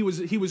 He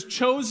was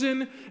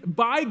chosen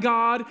by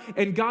God,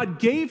 and God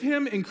gave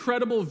him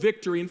incredible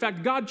victory. In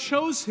fact, God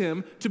chose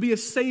him to be a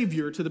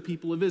savior to the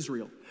people of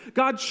Israel.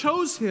 God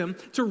chose him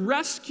to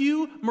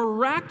rescue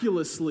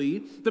miraculously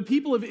the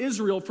people of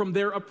Israel from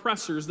their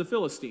oppressors, the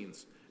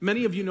Philistines.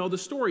 Many of you know the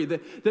story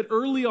that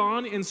early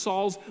on in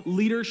Saul's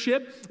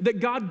leadership, that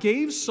God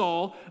gave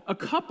Saul a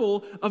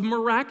couple of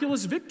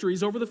miraculous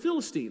victories over the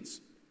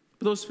Philistines.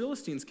 But those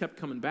Philistines kept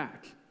coming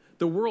back.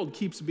 The world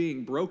keeps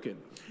being broken.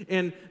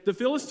 And the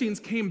Philistines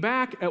came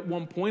back at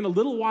one point, a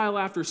little while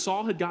after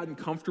Saul had gotten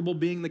comfortable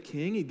being the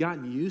king. He'd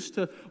gotten used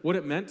to what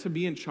it meant to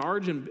be in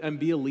charge and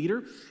be a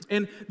leader.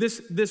 And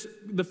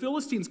the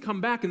Philistines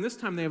come back, and this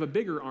time they have a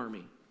bigger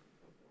army.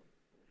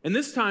 And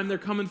this time they're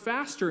coming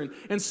faster,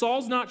 and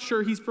Saul's not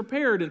sure he's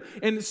prepared.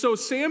 And so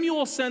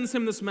Samuel sends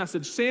him this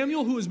message.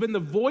 Samuel, who has been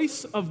the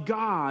voice of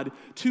God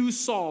to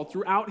Saul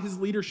throughout his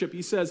leadership,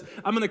 he says,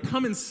 I'm going to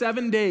come in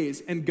 7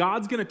 days, and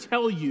God's going to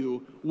tell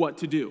you what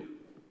to do.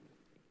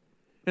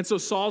 And so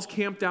Saul's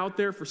camped out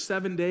there for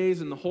 7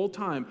 days, and the whole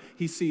time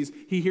he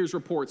hears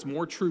reports,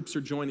 more troops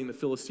are joining the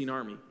Philistine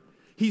army.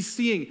 He's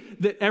seeing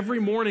that every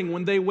morning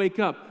when they wake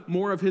up,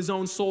 more of his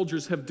own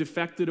soldiers have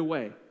defected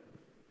away.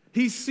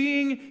 He's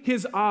seeing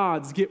his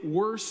odds get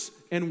worse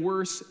and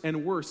worse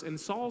and worse. And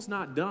Saul's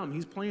not dumb.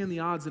 He's playing the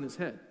odds in his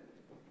head.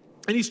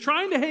 And he's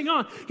trying to hang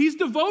on. He's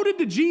devoted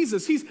to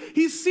Jesus.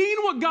 He's seen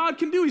what God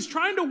can do. He's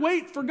trying to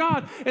wait for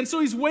God. And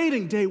so he's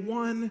waiting day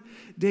 1,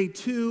 day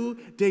 2,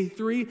 day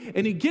 3.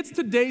 And he gets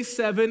to day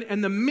 7.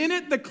 And the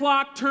minute the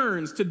clock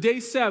turns to day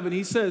 7,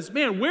 he says,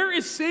 man, where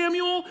is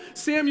Samuel?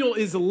 Samuel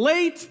is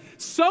late.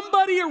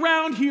 Somebody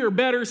around here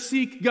better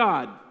seek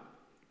God.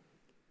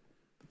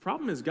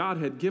 Problem is, God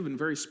had given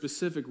very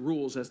specific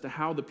rules as to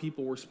how the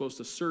people were supposed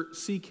to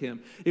seek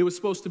him. It was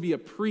supposed to be a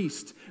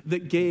priest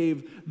that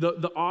gave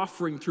the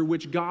offering through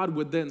which God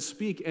would then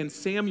speak, and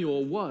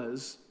Samuel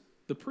was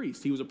the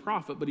priest. He was a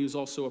prophet, but he was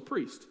also a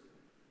priest.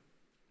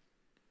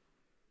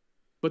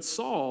 But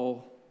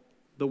Saul,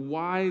 the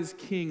wise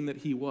king that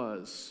he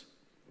was,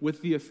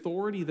 with the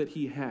authority that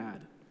he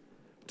had,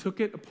 took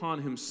it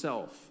upon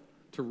himself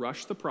to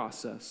rush the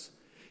process.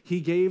 He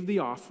gave the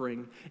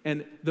offering,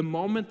 and the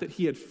moment that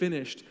he had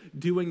finished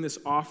doing this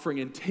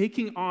offering and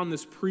taking on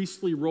this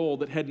priestly role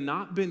that had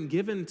not been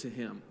given to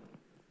him,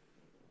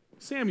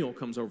 Samuel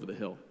comes over the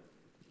hill.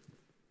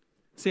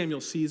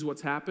 Samuel sees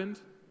what's happened.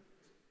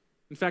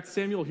 In fact,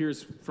 Samuel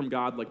hears from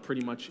God like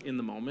pretty much in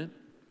the moment.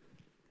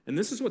 And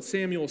this is what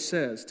Samuel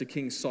says to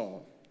King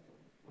Saul.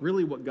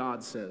 Really what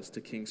God says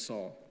to King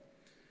Saul.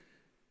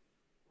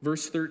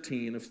 Verse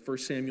 13 of 1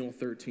 Samuel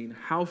 13,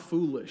 "How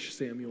foolish,"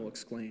 Samuel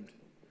exclaimed.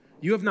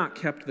 "You have not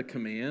kept the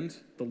command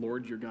the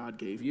Lord your God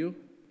gave you.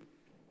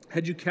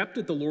 Had you kept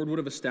it, the Lord would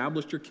have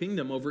established your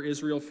kingdom over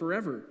Israel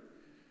forever.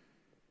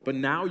 But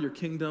now your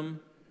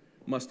kingdom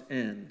must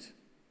end,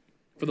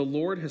 for the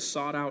Lord has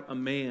sought out a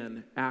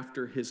man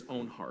after his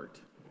own heart.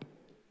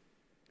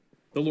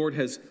 The Lord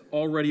has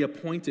already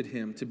appointed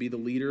him to be the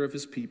leader of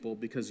his people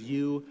because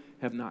you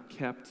have not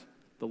kept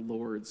the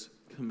Lord's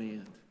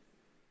command."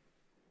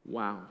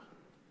 Wow.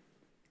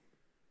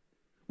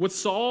 What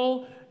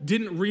Saul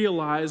didn't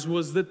realize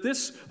was that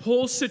this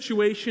whole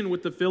situation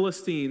with the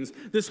Philistines,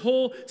 this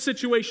whole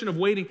situation of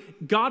waiting,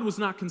 God was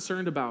not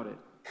concerned about it.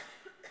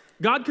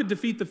 God could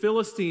defeat the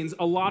Philistines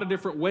a lot of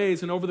different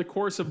ways, and over the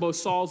course of both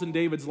Saul's and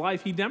David's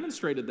life, he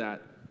demonstrated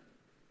that.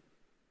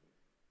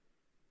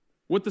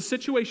 What the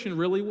situation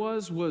really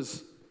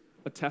was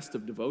a test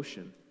of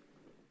devotion.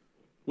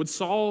 Would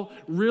Saul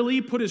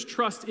really put his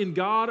trust in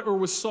God, or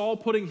was Saul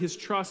putting his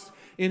trust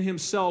in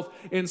himself?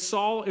 And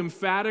Saul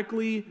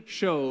emphatically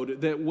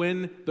showed that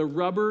when the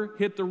rubber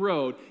hit the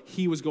road,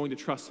 he was going to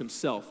trust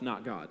himself,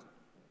 not God.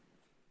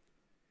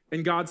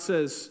 And God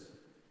says,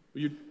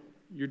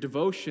 your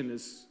devotion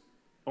is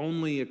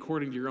only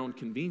according to your own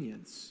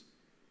convenience.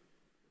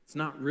 It's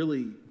not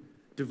really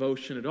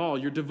devotion at all.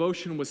 Your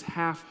devotion was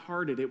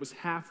half-hearted. It was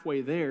halfway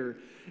there.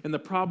 And the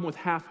problem with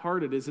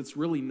half-hearted is it's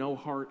really no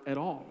heart at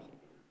all.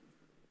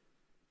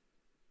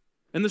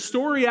 And the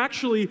story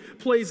actually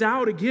plays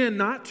out again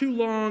not too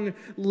long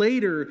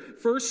later.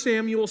 1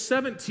 Samuel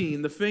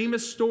 17, the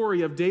famous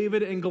story of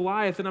David and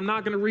Goliath. And I'm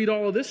not going to read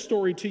all of this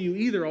story to you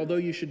either, although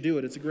you should do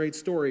it. It's a great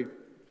story.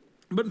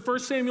 But in 1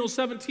 Samuel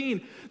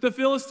 17, the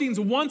Philistines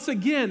once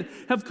again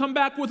have come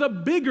back with a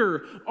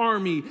bigger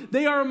army.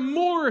 They are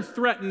more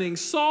threatening.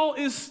 Saul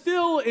is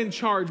still in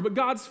charge, but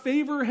God's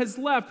favor has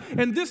left.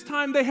 And this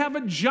time they have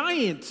a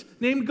giant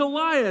named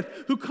Goliath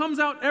who comes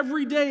out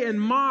every day and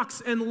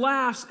mocks and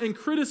laughs and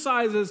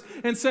criticizes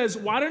and says,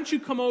 "Why don't you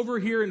come over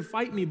here and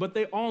fight me?" But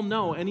they all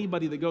know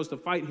anybody that goes to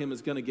fight him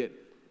is going to get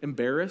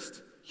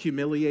embarrassed,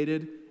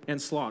 humiliated, and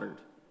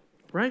slaughtered.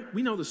 Right?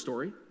 We know the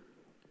story.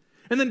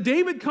 And then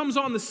David comes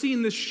on the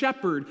scene, this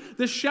shepherd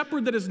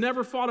that has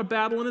never fought a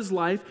battle in his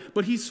life,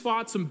 but he's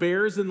fought some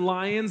bears and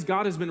lions.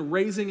 God has been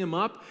raising him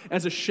up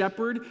as a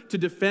shepherd to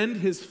defend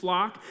his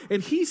flock.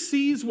 And he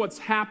sees what's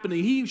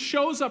happening. He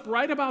shows up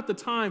right about the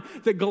time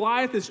that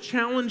Goliath is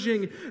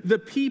challenging the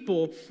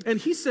people. And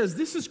he says,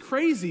 "This is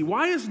crazy.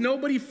 Why is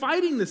nobody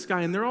fighting this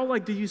guy?" And they're all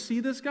like, "Do you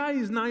see this guy?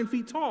 He's 9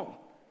 feet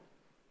tall."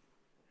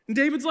 And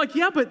David's like,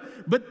 "Yeah,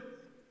 but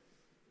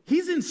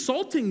he's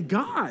insulting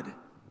God."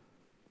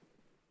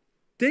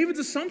 David's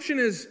assumption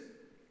is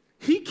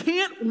he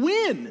can't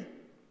win.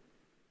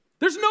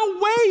 There's no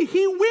way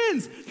he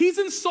wins. He's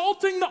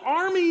insulting the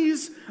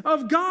armies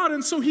of God.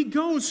 And so he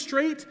goes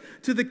straight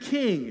to the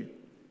king,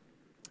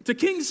 to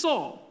King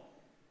Saul,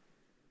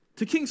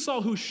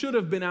 who should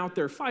have been out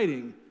there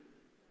fighting,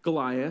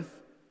 Goliath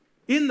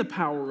in the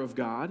power of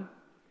God,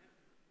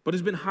 but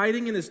has been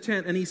hiding in his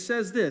tent. And he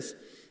says this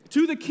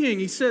to the king.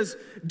 He says,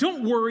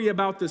 don't worry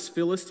about this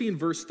Philistine,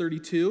 verse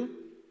 32.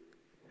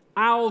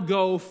 I'll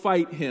go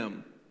fight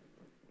him.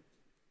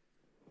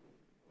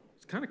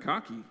 It's kind of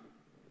cocky.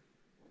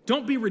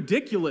 Don't be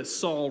ridiculous,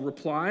 Saul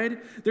replied.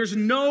 There's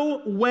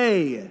no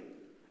way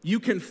you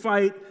can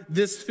fight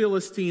this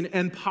Philistine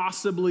and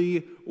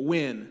possibly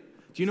win.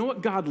 Do you know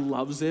what? God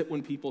loves it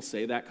when people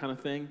say that kind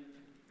of thing.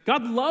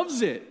 God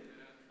loves it.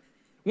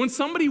 When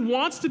somebody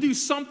wants to do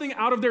something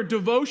out of their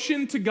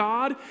devotion to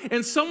God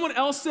and someone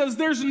else says,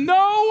 there's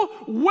no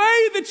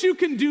way that you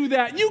can do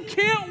that. You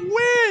can't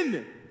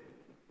win.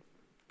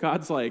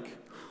 God's like,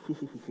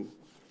 ooh.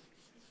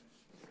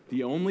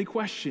 The only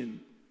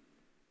question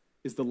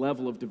is the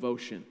level of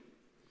devotion.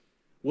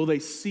 Will they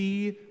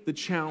see the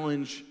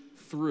challenge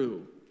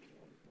through?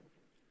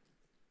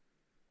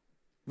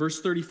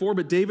 Verse 34,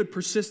 but David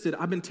persisted,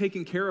 I've been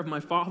taking care of my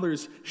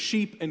father's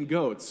sheep and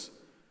goats.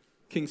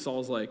 King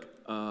Saul's like,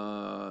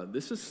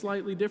 this is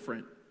slightly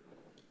different.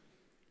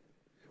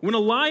 When a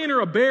lion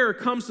or a bear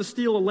comes to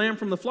steal a lamb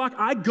from the flock,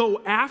 I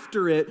go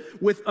after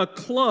it with a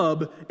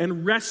club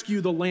and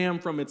rescue the lamb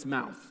from its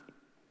mouth.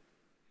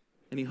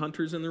 Any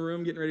hunters in the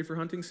room getting ready for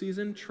hunting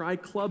season? Try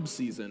club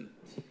season.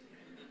 I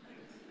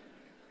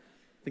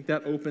think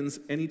that opens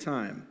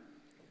anytime.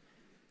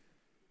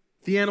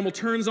 The animal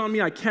turns on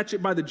me, I catch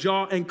it by the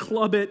jaw and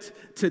club it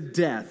to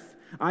death.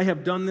 I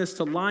have done this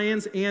to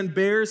lions and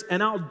bears,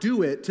 and I'll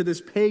do it to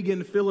this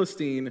pagan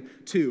Philistine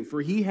too,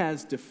 for he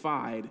has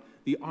defied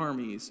the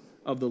armies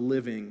of the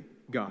living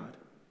God.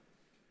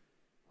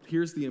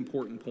 Here's the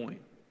important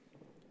point.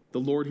 The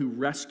Lord who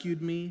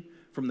rescued me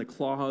from the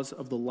claws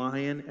of the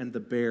lion and the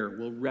bear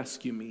will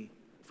rescue me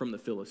from the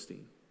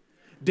Philistine.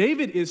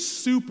 David is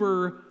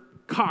super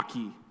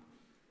cocky.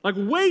 Like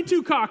way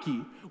too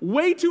cocky,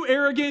 way too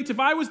arrogant.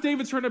 If I was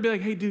David, trying to be like,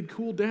 hey, dude,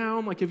 cool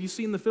down. Like, have you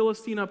seen the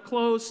Philistine up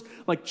close?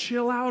 Like,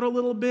 chill out a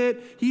little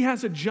bit. He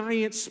has a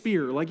giant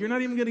spear. Like, you're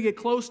not even going to get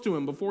close to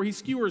him before he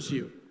skewers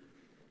you.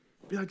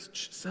 Be like,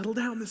 settle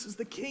down. This is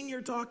the king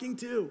you're talking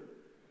to.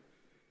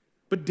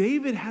 But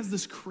David has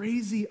this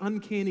crazy,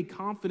 uncanny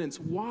confidence.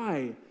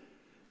 Why?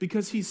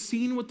 Because he's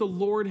seen what the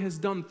Lord has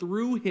done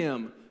through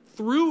him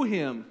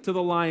to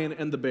the lion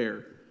and the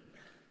bear.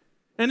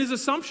 And his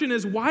assumption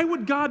is, why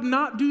would God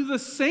not do the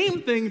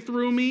same thing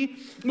through me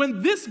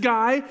when this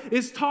guy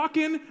is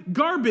talking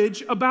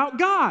garbage about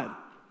God?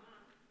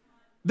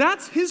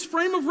 That's his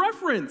frame of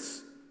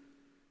reference.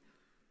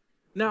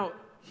 Now,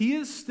 he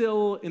is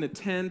still in a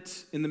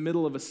tent in the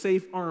middle of a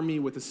safe army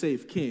with a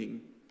safe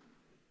king.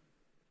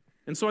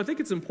 And so I think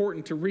it's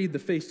important to read the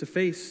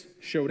face-to-face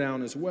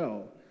showdown as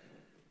well.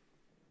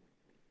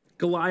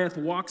 Goliath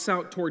walks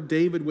out toward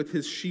David with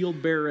his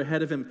shield bearer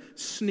ahead of him,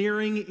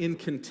 sneering in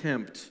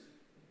contempt.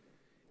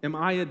 Am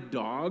I a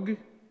dog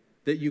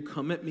that you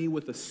come at me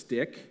with a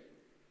stick?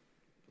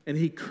 And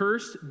he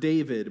cursed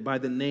David by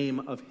the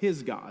name of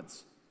his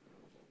gods.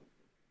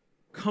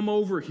 Come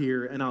over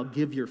here and I'll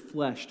give your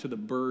flesh to the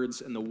birds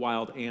and the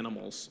wild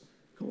animals,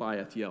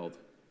 Goliath yelled.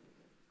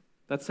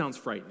 That sounds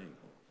frightening.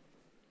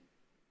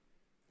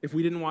 If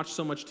we didn't watch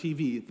so much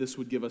TV, this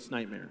would give us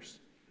nightmares.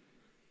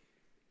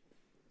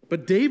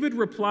 But David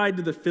replied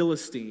to the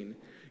Philistine,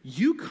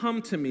 you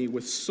come to me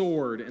with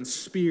sword and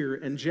spear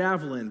and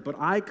javelin, but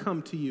I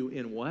come to you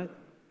in what?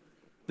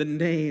 The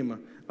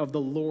name of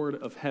the Lord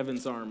of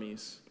heaven's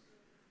armies,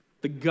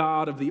 the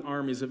God of the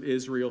armies of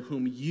Israel,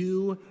 whom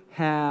you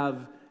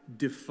have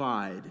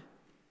defied.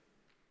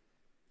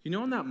 You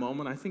know, in that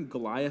moment, I think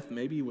Goliath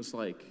maybe was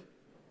like,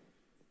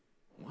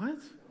 what?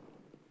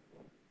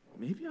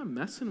 Maybe I'm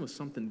messing with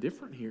something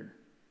different here.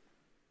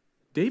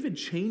 David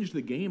changed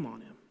the game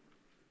on him.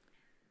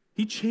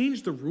 He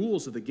changed the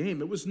rules of the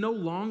game. It was no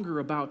longer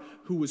about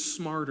who was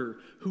smarter,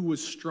 who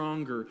was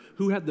stronger,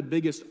 who had the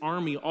biggest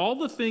army. All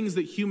the things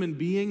that human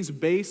beings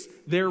base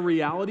their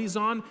realities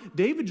on,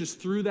 David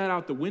just threw that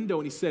out the window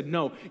and he said,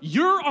 no,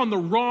 you're on the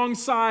wrong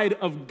side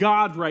of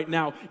God right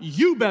now.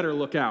 You better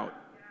look out.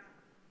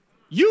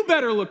 You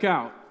better look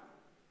out.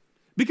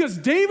 Because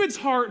David's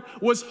heart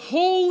was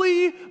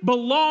wholly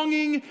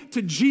belonging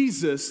to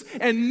Jesus,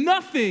 and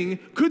nothing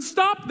could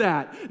stop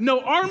that. No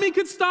army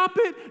could stop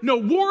it, no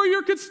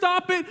warrior could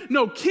stop it,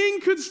 no king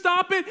could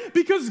stop it,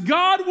 because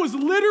God was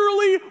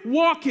literally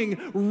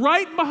walking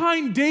right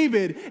behind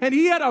David, and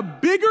he had a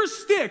bigger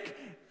stick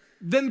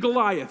than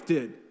Goliath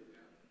did.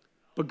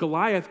 But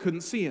Goliath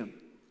couldn't see him.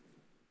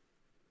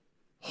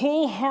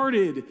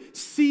 Wholehearted,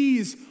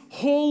 sees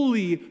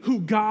wholly who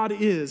God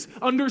is,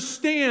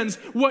 understands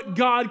what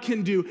God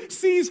can do,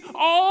 sees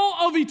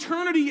all of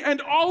eternity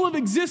and all of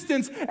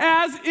existence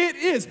as it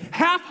is.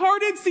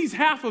 Half-hearted sees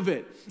half of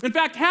it. In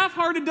fact,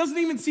 half-hearted doesn't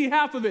even see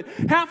half of it.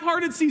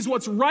 Half-hearted sees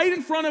what's right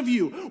in front of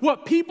you,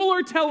 what people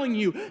are telling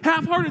you.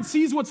 Half-hearted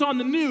sees what's on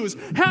the news.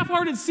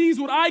 Half-hearted sees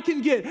what I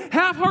can get.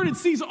 Half-hearted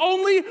sees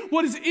only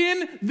what is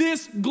in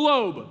this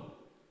globe.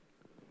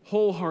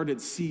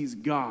 Wholehearted sees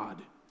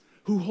God,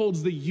 who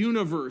holds the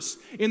universe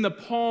in the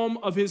palm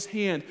of his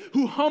hand,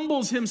 who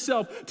humbles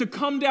himself to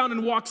come down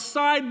and walk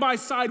side by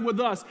side with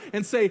us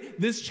and say,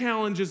 this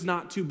challenge is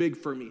not too big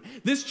for me.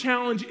 This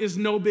challenge is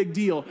no big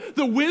deal.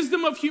 The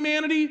wisdom of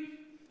humanity,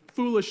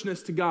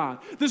 foolishness to God.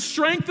 The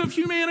strength of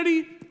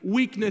humanity,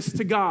 weakness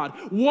to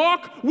God.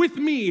 Walk with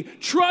me.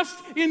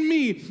 Trust in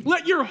me.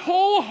 Let your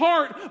whole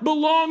heart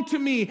belong to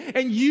me,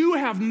 and you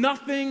have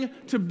nothing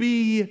to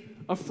be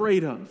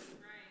afraid of.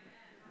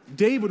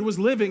 David was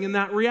living in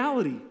that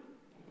reality.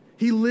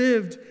 He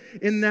lived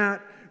in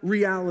that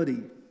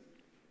reality.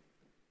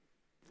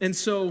 And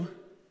so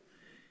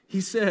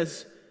he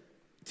says,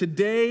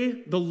 today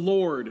the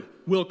Lord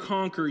will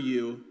conquer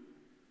you.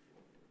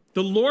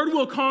 The Lord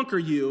will conquer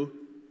you,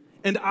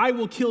 and I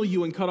will kill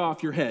you and cut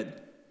off your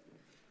head.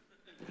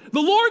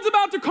 The Lord's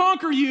about to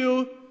conquer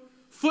you.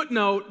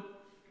 Footnote,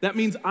 that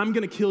means I'm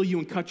going to kill you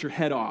and cut your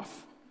head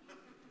off.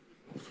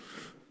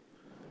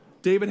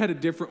 David had a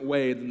different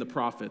way than the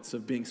prophets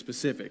of being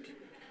specific.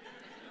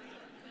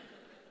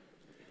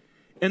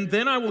 And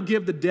then I will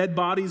give the dead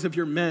bodies of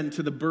your men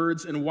to the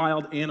birds and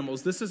wild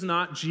animals. This is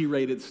not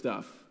G-rated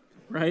stuff,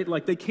 right?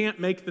 Like they can't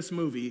make this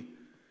movie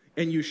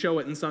and you show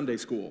it in Sunday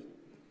school.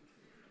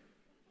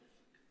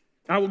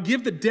 I will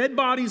give the dead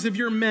bodies of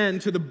your men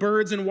to the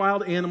birds and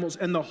wild animals,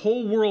 and the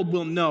whole world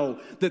will know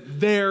that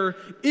there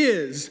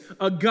is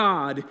a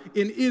God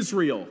in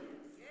Israel.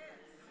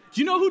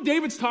 Do you know who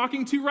David's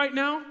talking to right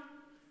now?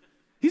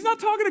 He's not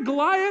talking to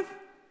Goliath.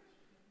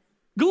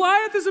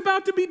 Goliath is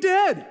about to be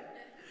dead.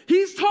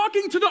 He's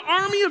talking to the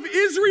army of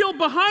Israel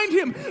behind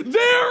him.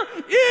 There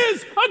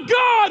is a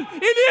God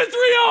in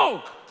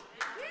Israel.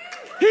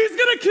 He's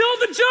going to kill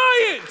the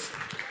giant.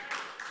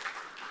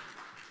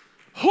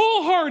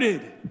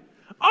 Wholehearted,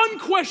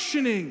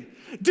 unquestioning,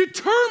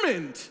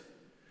 determined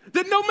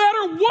that no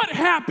matter what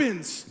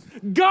happens,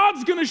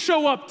 God's going to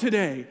show up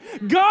today.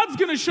 God's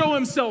going to show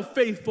himself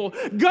faithful.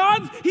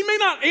 He may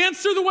not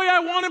answer the way I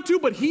want him to,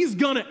 but he's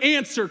going to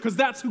answer because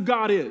that's who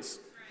God is.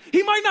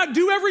 He might not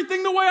do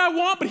everything the way I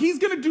want, but he's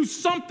going to do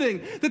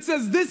something that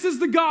says this is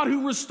the God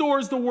who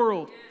restores the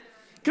world.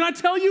 Can I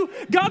tell you,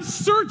 God's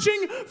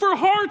searching for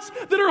hearts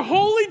that are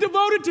wholly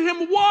devoted to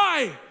him.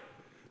 Why?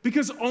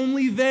 Because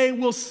only they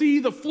will see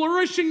the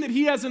flourishing that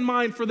he has in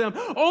mind for them.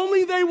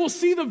 Only they will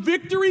see the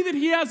victory that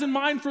he has in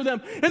mind for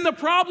them. And the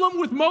problem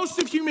with most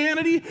of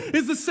humanity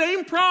is the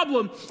same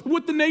problem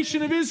with the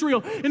nation of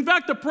Israel. In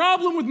fact, the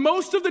problem with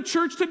most of the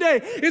church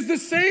today is the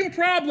same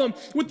problem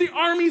with the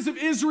armies of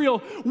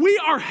Israel.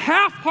 We are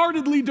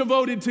half-heartedly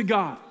devoted to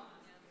God.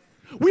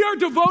 We are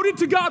devoted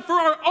to God for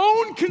our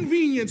own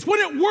convenience, when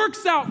it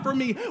works out for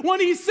me, when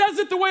he says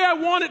it the way I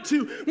want it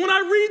to, when I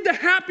read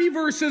the happy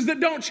verses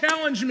that don't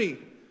challenge me.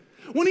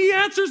 When he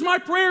answers my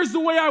prayers the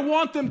way I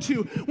want them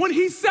to, when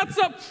he sets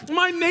up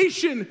my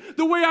nation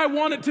the way I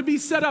want it to be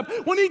set up,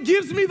 when he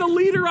gives me the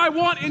leader I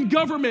want in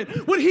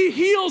government, when he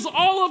heals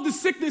all of the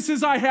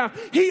sicknesses I have,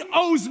 he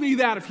owes me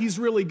that if he's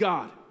really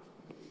God.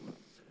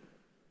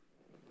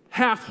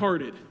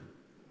 Half-hearted,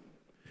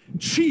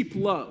 cheap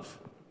love.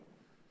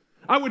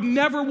 I would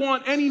never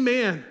want any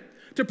man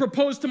to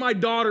propose to my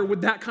daughter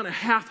with that kind of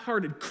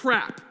half-hearted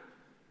crap.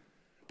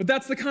 But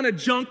that's the kind of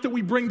junk that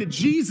we bring to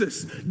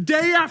Jesus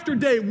day after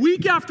day,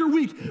 week after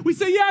week. We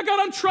say, yeah, God,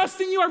 I'm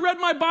trusting you. I read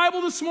my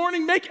Bible this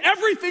morning. Make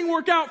everything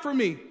work out for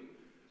me.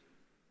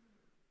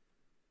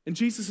 And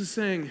Jesus is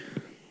saying,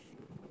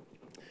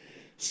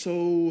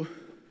 so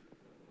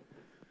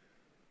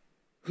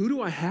who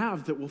do I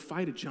have that will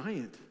fight a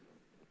giant?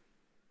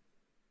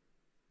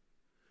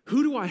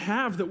 Who do I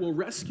have that will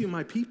rescue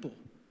my people?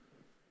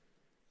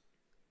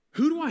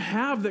 Who do I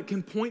have that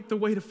can point the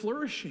way to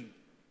flourishing?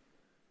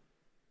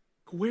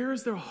 Where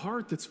is there a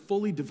heart that's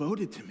fully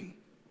devoted to me?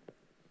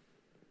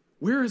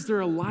 Where is there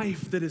a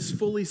life that is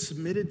fully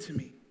submitted to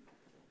me?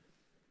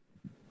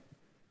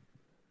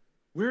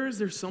 Where is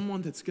there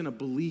someone that's going to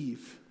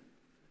believe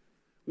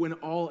when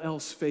all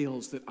else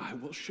fails that I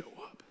will show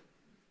up?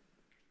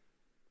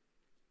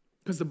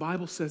 Because the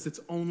Bible says it's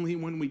only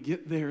when we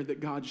get there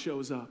that God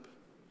shows up.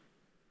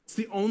 It's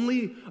the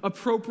only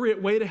appropriate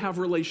way to have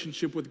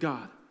relationship with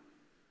God.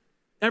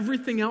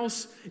 Everything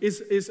else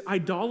is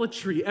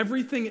idolatry.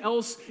 Everything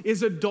else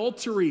is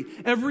adultery.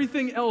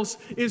 Everything else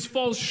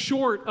falls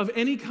short of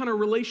any kind of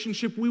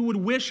relationship we would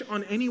wish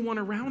on anyone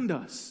around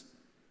us.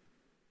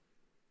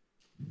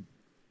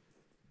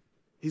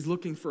 He's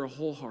looking for a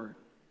whole heart.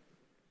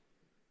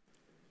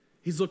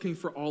 He's looking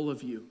for all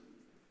of you.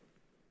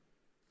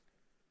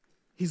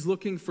 He's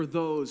looking for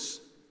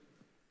those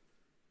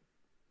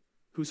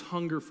whose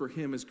hunger for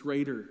him is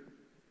greater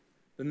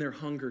than their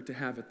hunger to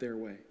have it their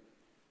way.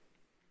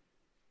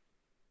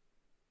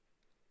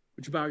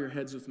 Would you bow your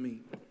heads with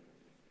me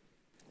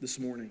this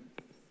morning?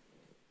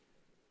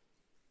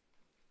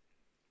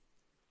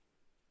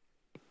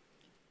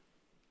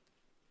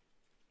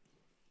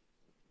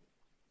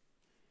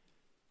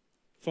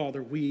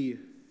 Father, we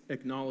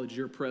acknowledge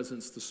your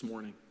presence this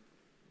morning.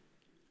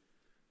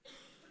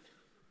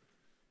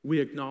 We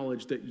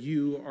acknowledge that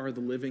you are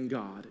the living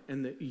God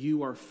and that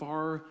you are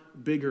far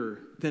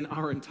bigger than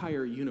our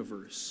entire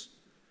universe.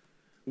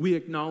 We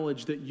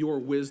acknowledge that your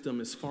wisdom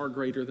is far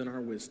greater than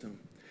our wisdom.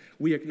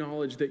 We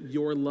acknowledge that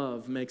your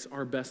love makes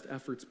our best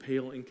efforts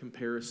pale in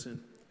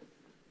comparison.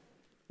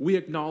 We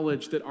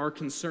acknowledge that our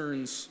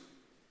concerns,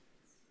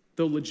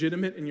 though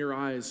legitimate in your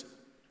eyes,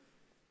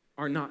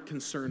 are not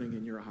concerning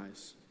in your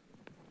eyes.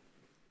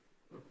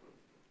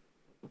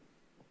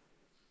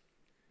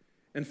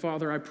 And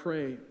Father, I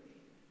pray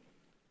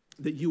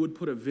that you would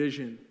put a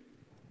vision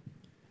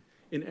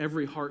in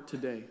every heart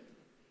today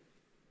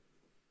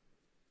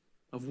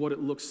of what it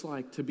looks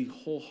like to be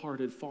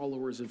wholehearted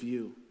followers of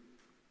you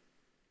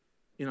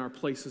in our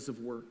places of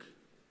work,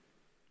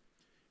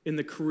 in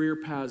the career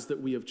paths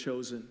that we have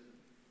chosen,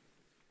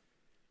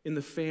 in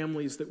the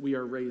families that we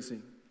are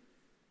raising,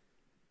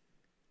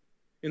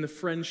 in the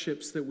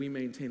friendships that we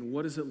maintain.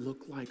 What does it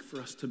look like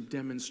for us to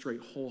demonstrate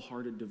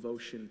wholehearted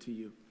devotion to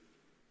you?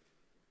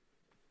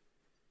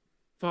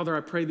 Father,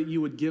 I pray that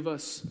you would give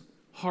us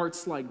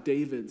hearts like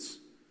David's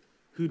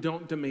who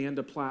don't demand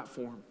a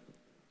platform,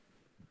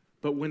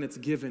 but when it's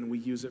given, we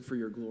use it for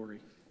your glory.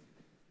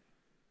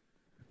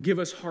 Give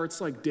us hearts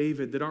like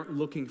David that aren't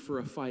looking for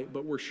a fight,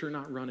 but we're sure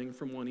not running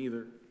from one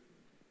either.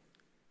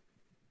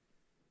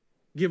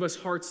 Give us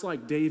hearts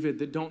like David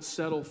that don't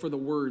settle for the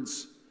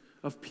words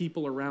of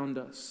people around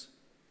us,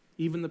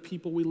 even the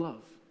people we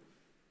love.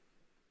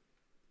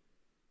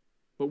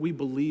 But we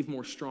believe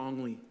more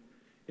strongly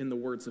in the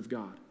words of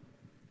God.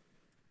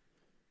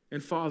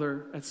 And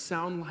Father, at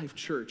Sound Life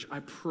Church, I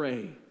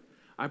pray,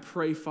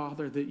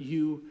 Father, that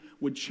you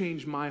would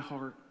change my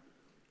heart,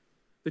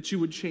 that you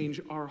would change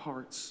our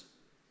hearts,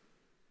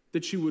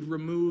 that you would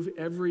remove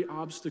every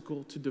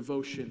obstacle to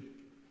devotion.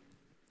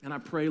 And I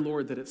pray,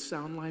 Lord, that at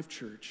Sound Life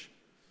Church,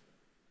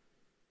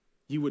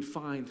 you would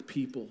find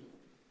people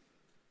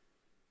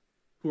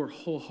who are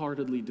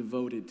wholeheartedly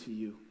devoted to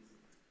you.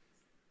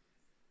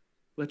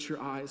 Let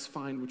your eyes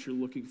find what you're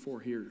looking for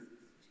here.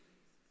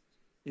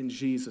 In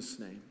Jesus'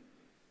 name,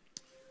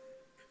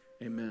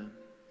 amen.